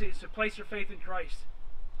gospel message to place their faith in Christ.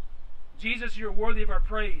 Jesus, you're worthy of our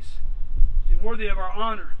praise and worthy of our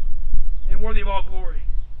honor and worthy of all glory.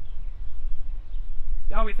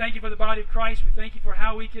 God, we thank you for the body of Christ. We thank you for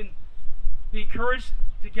how we can be encouraged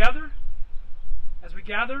together as we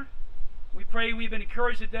gather. We pray we've been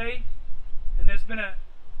encouraged today, and there's been a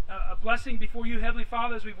blessing before you, Heavenly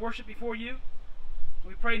Father, as we worship before you.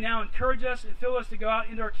 We pray now, encourage us and fill us to go out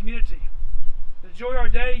into our community. To enjoy our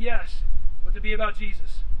day, yes, but to be about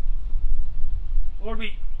Jesus. Lord,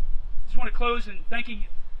 we just want to close in thanking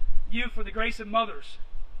you for the grace of mothers.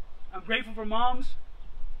 I'm grateful for moms,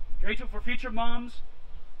 grateful for future moms.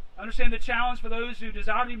 I understand the challenge for those who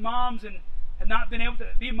desire to be moms and have not been able to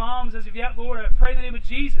be moms as of yet. Lord, I pray in the name of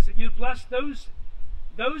Jesus that you bless those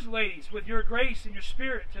ladies with your grace and your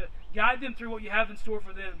Spirit to guide them through what you have in store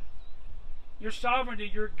for them. Your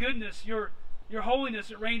sovereignty, your goodness, your holiness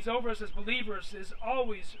that reigns over us as believers is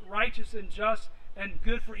always righteous and just and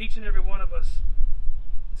good for each and every one of us.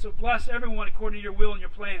 So bless everyone according to your will and your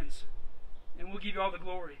plans, and we'll give you all the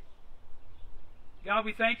glory. God,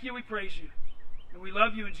 we thank you, we praise you, and we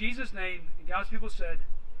love you in Jesus' name. And God's people said,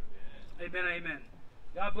 amen, amen.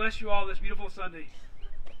 God bless you all this beautiful Sunday.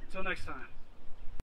 Until next time.